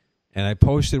 and I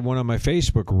posted one on my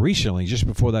Facebook recently, just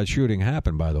before that shooting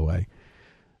happened, by the way,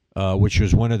 which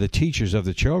was one of the teachers of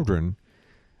the children,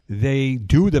 they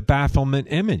do the Baphomet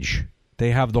image.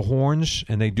 They have the horns,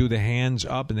 and they do the hands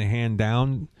up and the hand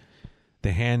down,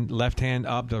 the left hand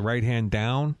up, the right hand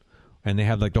down, and they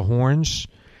have like the horns.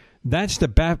 That's the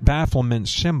Baphomet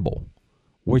symbol,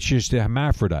 which is the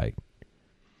hermaphrodite.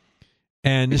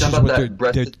 And this is what that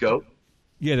breasted goat?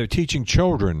 Yeah, they're teaching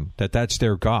children that that's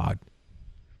their god.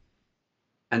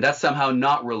 And that's somehow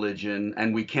not religion,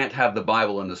 and we can't have the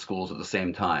Bible in the schools at the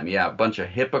same time. Yeah, a bunch of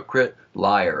hypocrite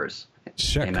liars.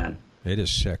 Sick. Amen. It is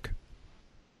sick.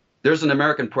 There's an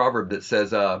American proverb that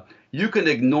says, you can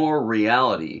ignore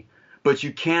reality, but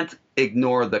you can't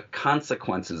ignore the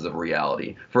consequences of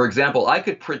reality. For example, I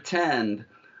could pretend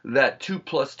that 2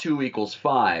 + 2 =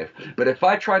 5, but if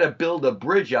I try to build a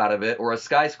bridge out of it or a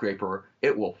skyscraper,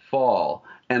 it will fall.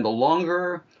 And the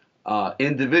longer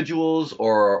individuals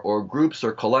or groups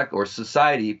or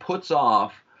society puts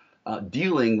off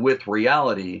dealing with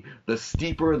reality, the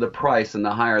steeper the price and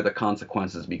the higher the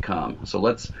consequences become. So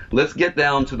let's get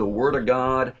down to the Word of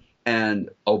God and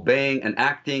obeying and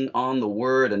acting on the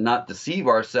Word and not deceive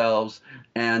ourselves,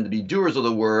 and be doers of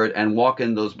the Word and walk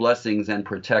in those blessings and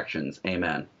protections.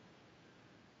 Amen.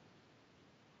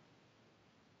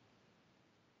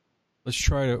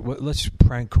 Let's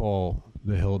prank call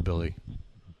the hillbilly.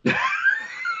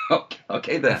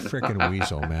 Okay then. Freaking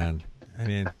weasel, man. I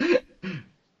mean,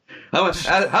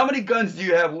 how many guns do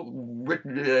you have,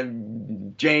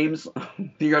 James?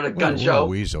 You're at a gun show.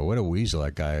 What a weasel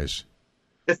that guy is.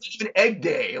 It's even egg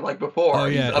day like before. Oh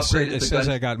yeah, it says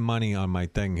I got money on my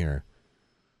thing here.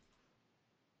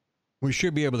 We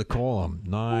should be able to call him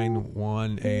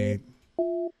 918.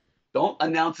 Don't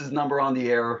announce his number on the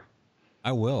air.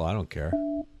 I will. I don't care.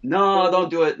 No, don't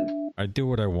do it. I do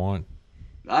what I want.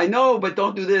 I know, but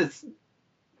don't do this.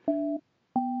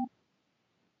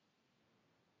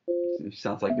 It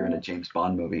sounds like you're in a James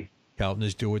Bond movie.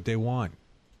 Calvinists do what they want.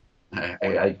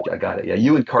 I got it. Yeah,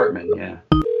 you and Cartman. Yeah.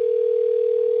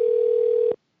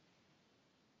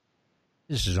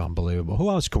 This is unbelievable. Who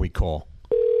else can we call?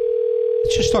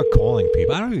 Let's just start calling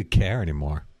people. I don't even care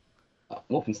anymore.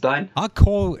 Wolfenstein? I'll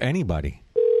call anybody.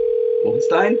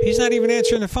 Wolfenstein? He's not even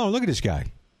answering the phone. Look at this guy.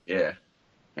 Yeah.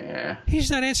 He's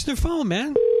not answering the phone,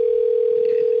 man.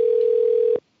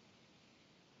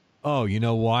 Oh, you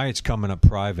know why? It's coming up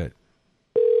private.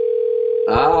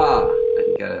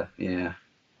 I gotta, yeah.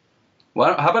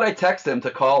 Well, how about I text him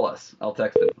to call us? I'll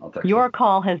text him. Your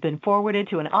call has been forwarded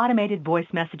to an automated voice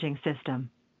messaging system.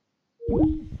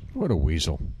 What a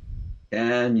weasel.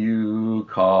 Can you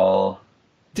call?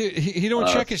 Dude, he don't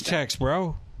check his text,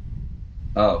 bro.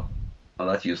 Oh,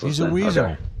 that's useless. He's a weasel.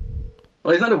 Okay.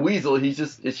 Well, he's not a weasel. He's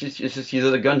just he's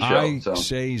at a gun show. I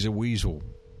say he's a weasel.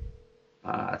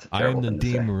 That's a I am the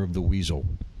deemer of the weasel.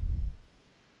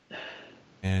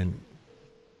 And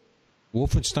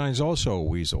Wolfenstein's also a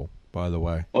weasel, by the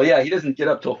way. Well, yeah, he doesn't get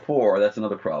up till 4. That's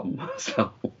another problem.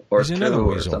 So, or he's another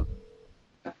weasel.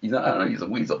 He's not. I don't know. He's a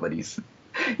weasel, but he's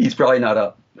probably not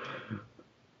up.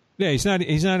 Yeah, he's not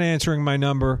answering my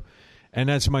number, and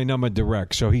that's my number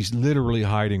direct. So he's literally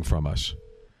hiding from us.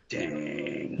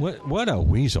 Dang. What a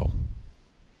weasel.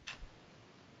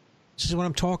 This is what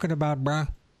I'm talking about, bruh.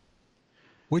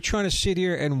 We're trying to sit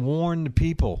here and warn the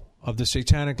people of the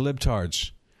satanic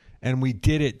libtards, and we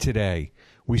did it today.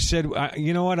 We said,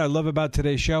 you know what I love about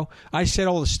today's show? I said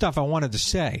all the stuff I wanted to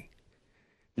say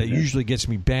that usually gets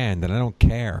me banned, and I don't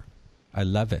care. I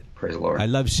love it. Praise the Lord. I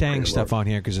love saying stuff on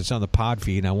here because it's on the pod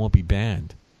feed and I won't be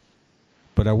banned.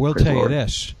 But I will tell you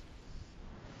this.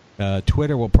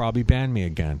 Twitter will probably ban me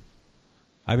again.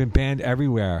 I've been banned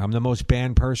everywhere. I'm the most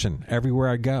banned person everywhere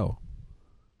I go.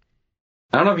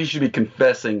 I don't know if you should be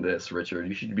confessing this, Richard.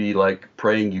 You should be like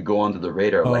praying you go onto the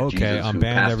radar like okay. Jesus. I'm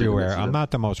banned everywhere. I'm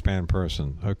not the most banned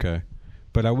person. Okay.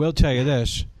 But I will tell you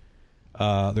this.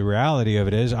 The reality of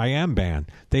it is I am banned.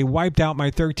 They wiped out my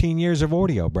 13 years of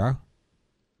audio, bro.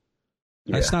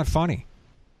 Yeah. That's not funny.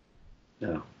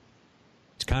 No.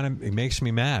 It makes me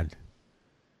mad.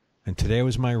 And today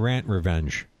was my rant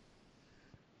revenge.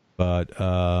 But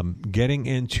getting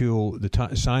into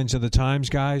the signs of the times,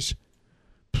 guys,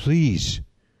 please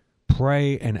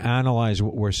pray and analyze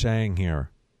what we're saying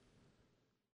here.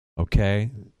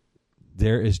 Okay?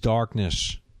 There is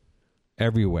darkness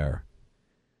everywhere.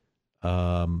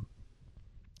 The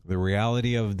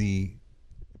reality of the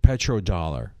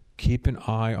petrodollar. Keep an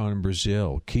eye on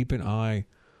Brazil. Keep an eye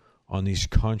on these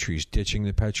countries ditching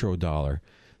the petrodollar.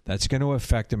 That's going to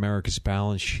affect America's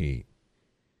balance sheet.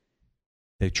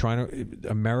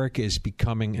 America is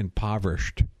becoming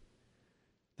impoverished.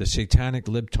 The satanic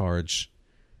libtards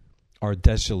are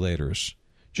desolators.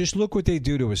 Just look what they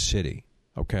do to a city,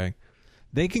 okay?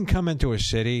 They can come into a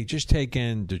city, just take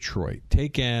in Detroit,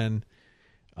 take in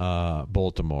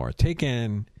Baltimore,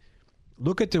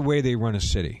 look at the way they run a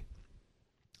city.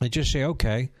 They just say,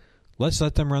 okay, let's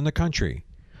let them run the country.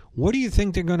 What do you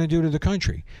think they're going to do to the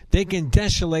country? They can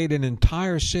desolate an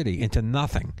entire city into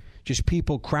nothing. Just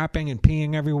people crapping and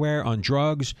peeing everywhere on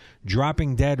drugs,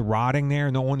 dropping dead, rotting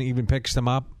there. No one even picks them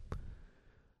up.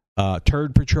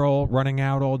 Turd patrol running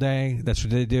out all day. That's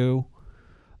what they do.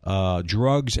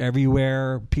 Drugs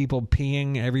everywhere. People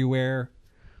peeing everywhere.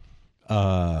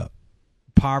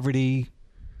 Poverty.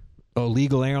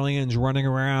 Illegal aliens running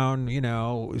around,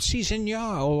 season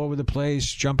all over the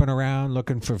place, jumping around,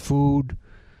 looking for food.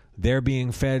 They're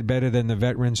being fed better than the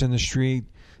veterans in the street.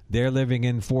 They're living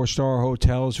in 4-star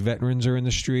hotels. Veterans are in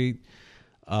the street.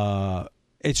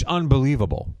 It's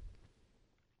unbelievable.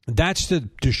 That's the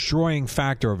destroying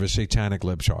factor of a satanic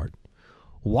libtard.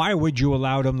 Why would you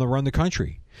allow them to run the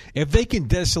country? If they can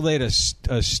desolate a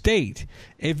state,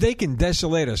 if they can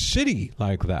desolate a city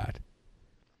like that,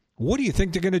 what do you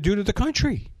think they're going to do to the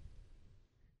country?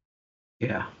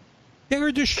 Yeah. They're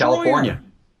a destroyer. California.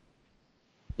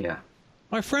 Yeah.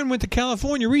 My friend went to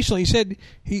California recently. He said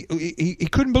he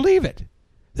couldn't believe it.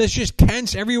 There's just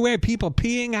tents everywhere, people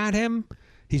peeing at him.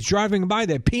 He's driving by,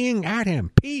 they're peeing at him.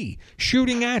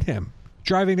 Shooting at him,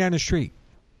 driving down the street.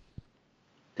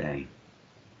 Dang.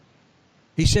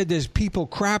 He said there's people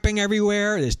crapping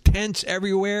everywhere. There's tents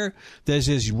everywhere. There's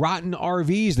these rotten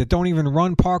RVs that don't even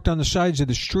run, parked on the sides of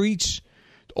the streets,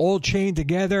 all chained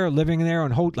together, living there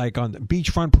on on the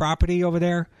beachfront property over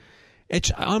there. It's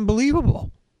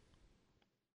unbelievable.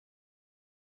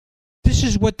 This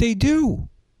is what they do.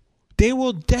 They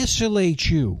will desolate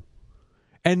you.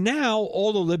 And now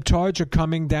all the libtards are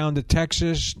coming down to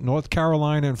Texas, North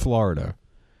Carolina, and Florida,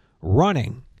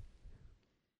 running.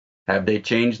 Have they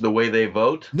changed the way they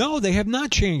vote? No, they have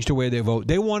not changed the way they vote.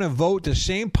 They want to vote the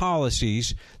same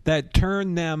policies that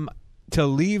turn them to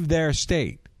leave their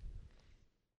state.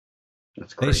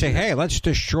 That's crazy. They say, hey, let's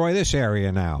destroy this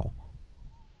area now.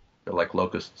 They're like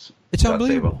locusts. It's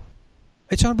unbelievable.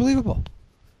 It's unbelievable.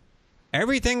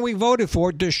 Everything we voted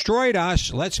for destroyed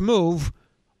us. Let's move.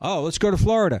 Oh, let's go to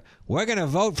Florida. We're going to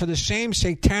vote for the same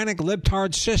satanic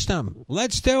libtard system.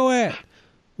 Let's do it.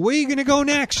 Where are you going to go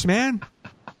next, man?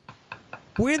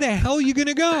 Where the hell are you going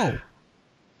to go?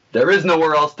 There is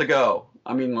nowhere else to go.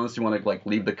 I mean, unless you want to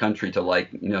leave the country to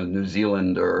New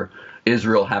Zealand or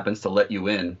Israel happens to let you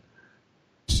in.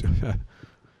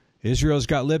 Israel's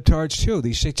got libtards too.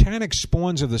 These satanic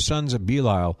spawns of the sons of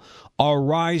Belial are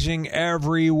rising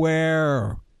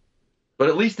everywhere. But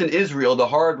at least in Israel, the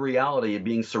hard reality of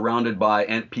being surrounded by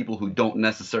people who don't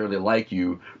necessarily like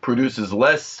you produces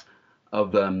less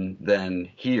of them than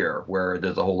here, where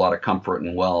there's a whole lot of comfort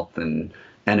and wealth and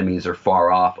enemies are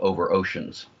far off over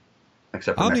oceans.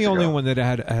 Except for I'm Mexico. the only one that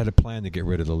had a plan to get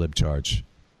rid of the libtards.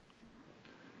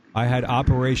 I had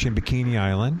Operation Bikini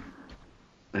Island.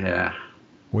 Yeah.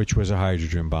 Which was a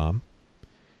hydrogen bomb.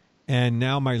 And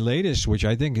now my latest, which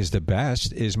I think is the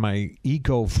best, is my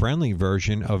eco-friendly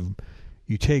version of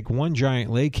you take one giant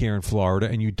lake here in Florida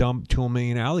and you dump 2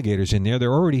 million alligators in there.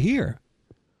 They're already here.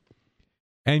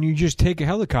 And you just take a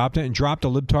helicopter and drop the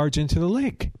libtards into the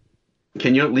lake.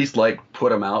 Can you at least put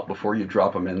them out before you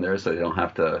drop them in there so they don't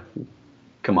have to?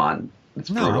 Come on, it's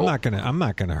brutal. I'm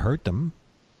not gonna hurt them.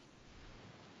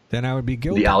 Then I would be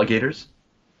guilty. The alligators?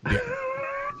 Yeah.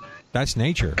 That's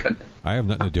nature. I have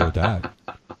nothing to do with that.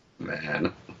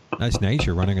 Man, that's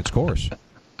nature running its course.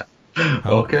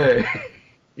 Okay.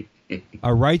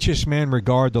 A righteous man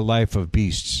regard the life of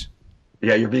beasts.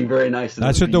 Yeah, you're being very nice.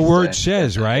 That's what the word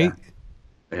says, right?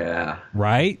 Yeah.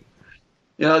 Right?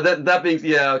 That being,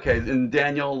 yeah, okay. In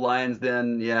Daniel, Lion's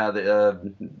Den, yeah,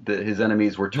 his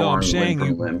enemies were torn. No, I'm saying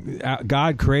limb from limb.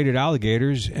 God created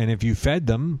alligators, and if you fed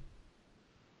them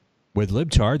with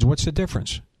libtards, what's the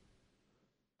difference?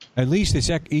 At least it's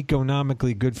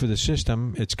economically good for the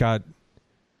system.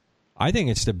 I think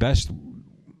it's the best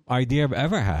idea I've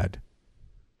ever had.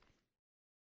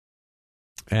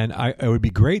 And it would be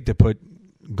great to put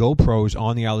GoPros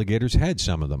on the alligators' heads,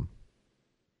 some of them.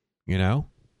 You know?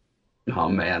 Oh,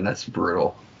 man, that's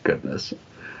brutal. Goodness.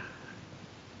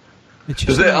 It's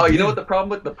just you know what the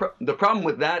problem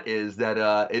with that is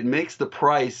that it makes the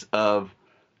price of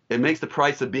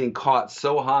being caught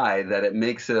so high that it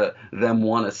makes them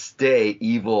want to stay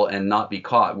evil and not be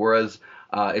caught. Whereas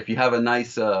if you have a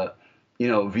nice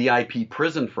VIP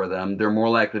prison for them, they're more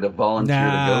likely to volunteer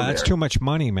to go there. That's too much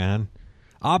money, man.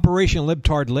 Operation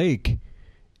Libtard Lake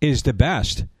is the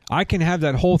best. I can have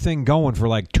that whole thing going for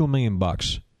 $2 million.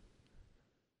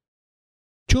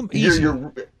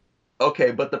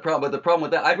 Okay, but the problem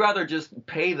with that, I'd rather just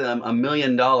pay them $1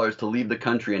 million to leave the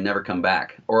country and never come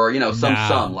back, or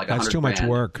sum like $100,000. That's too much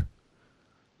work.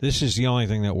 This is the only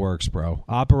thing that works, bro.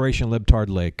 Operation Libtard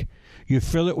Lake. You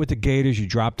fill it with the gators, you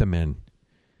drop them in,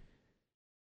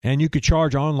 and you could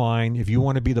charge online if you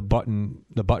want to be the button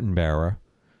bearer.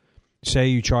 Say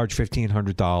you charge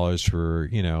 $1,500 for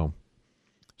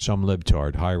some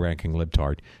libtard, high-ranking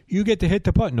libtard. You get to hit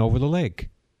the button over the lake.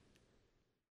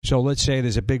 So let's say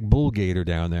there's a big bull gator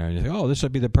down there, and you think, oh, this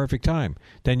would be the perfect time.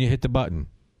 Then you hit the button,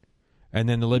 and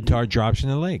then the libtard drops in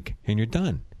the lake, and you're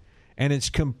done. And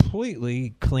it's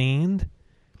completely cleaned.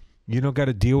 You don't got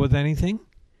to deal with anything.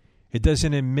 It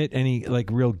doesn't emit any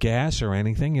real gas or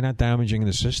anything. You're not damaging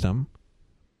the system.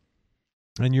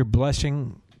 And you're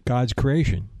blessing God's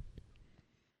creation.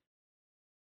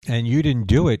 And you didn't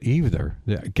do it either.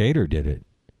 The gator did it.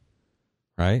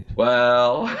 Right?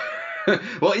 Well,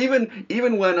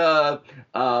 even when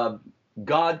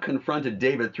God confronted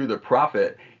David through the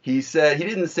prophet, he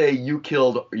didn't say you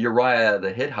killed Uriah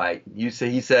the Hittite.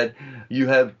 He said you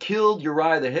have killed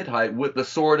Uriah the Hittite with the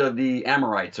sword of the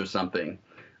Amorites or something,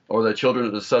 or the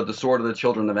sword of the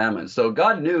children of Ammon. So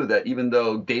God knew that even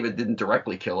though David didn't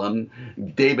directly kill him,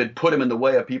 David put him in the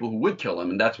way of people who would kill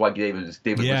him, and that's why David was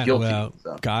guilty. Well,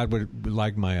 so. God would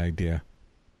like my idea.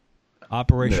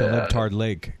 Operation Libtard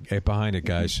Lake. Get behind it,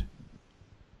 guys.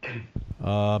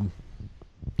 All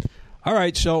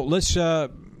right, so let's.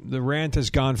 The rant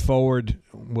has gone forward.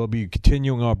 We'll be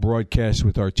continuing our broadcast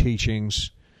with our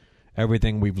teachings,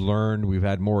 everything we've learned. We've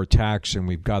had more attacks, and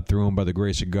we've got through them by the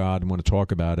grace of God. I want to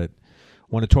talk about it. I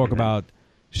want to talk about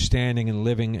standing and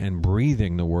living and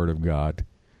breathing the Word of God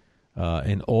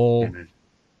in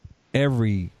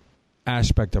every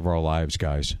aspect of our lives,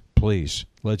 guys. Please,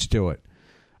 let's do it.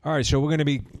 All right, so we're going to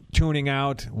be tuning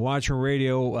out. Watchmen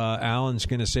Radio. Alan's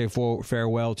going to say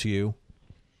farewell to you.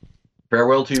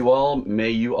 Farewell to you all. May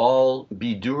you all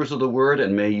be doers of the word,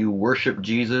 and may you worship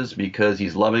Jesus because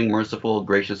he's loving, merciful,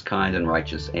 gracious, kind, and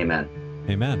righteous. Amen.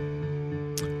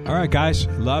 Amen. All right, guys.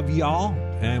 Love y'all,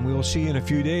 and we will see you in a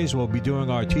few days. We'll be doing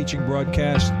our teaching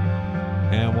broadcast,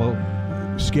 and we'll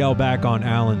scale back on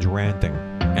Alan's ranting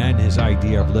and his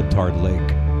idea of Libtard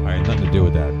Lake. All right, nothing to do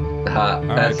with that. All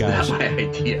right, guys. That's not my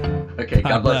idea. Okay,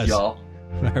 God bless y'all.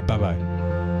 All right, bye-bye.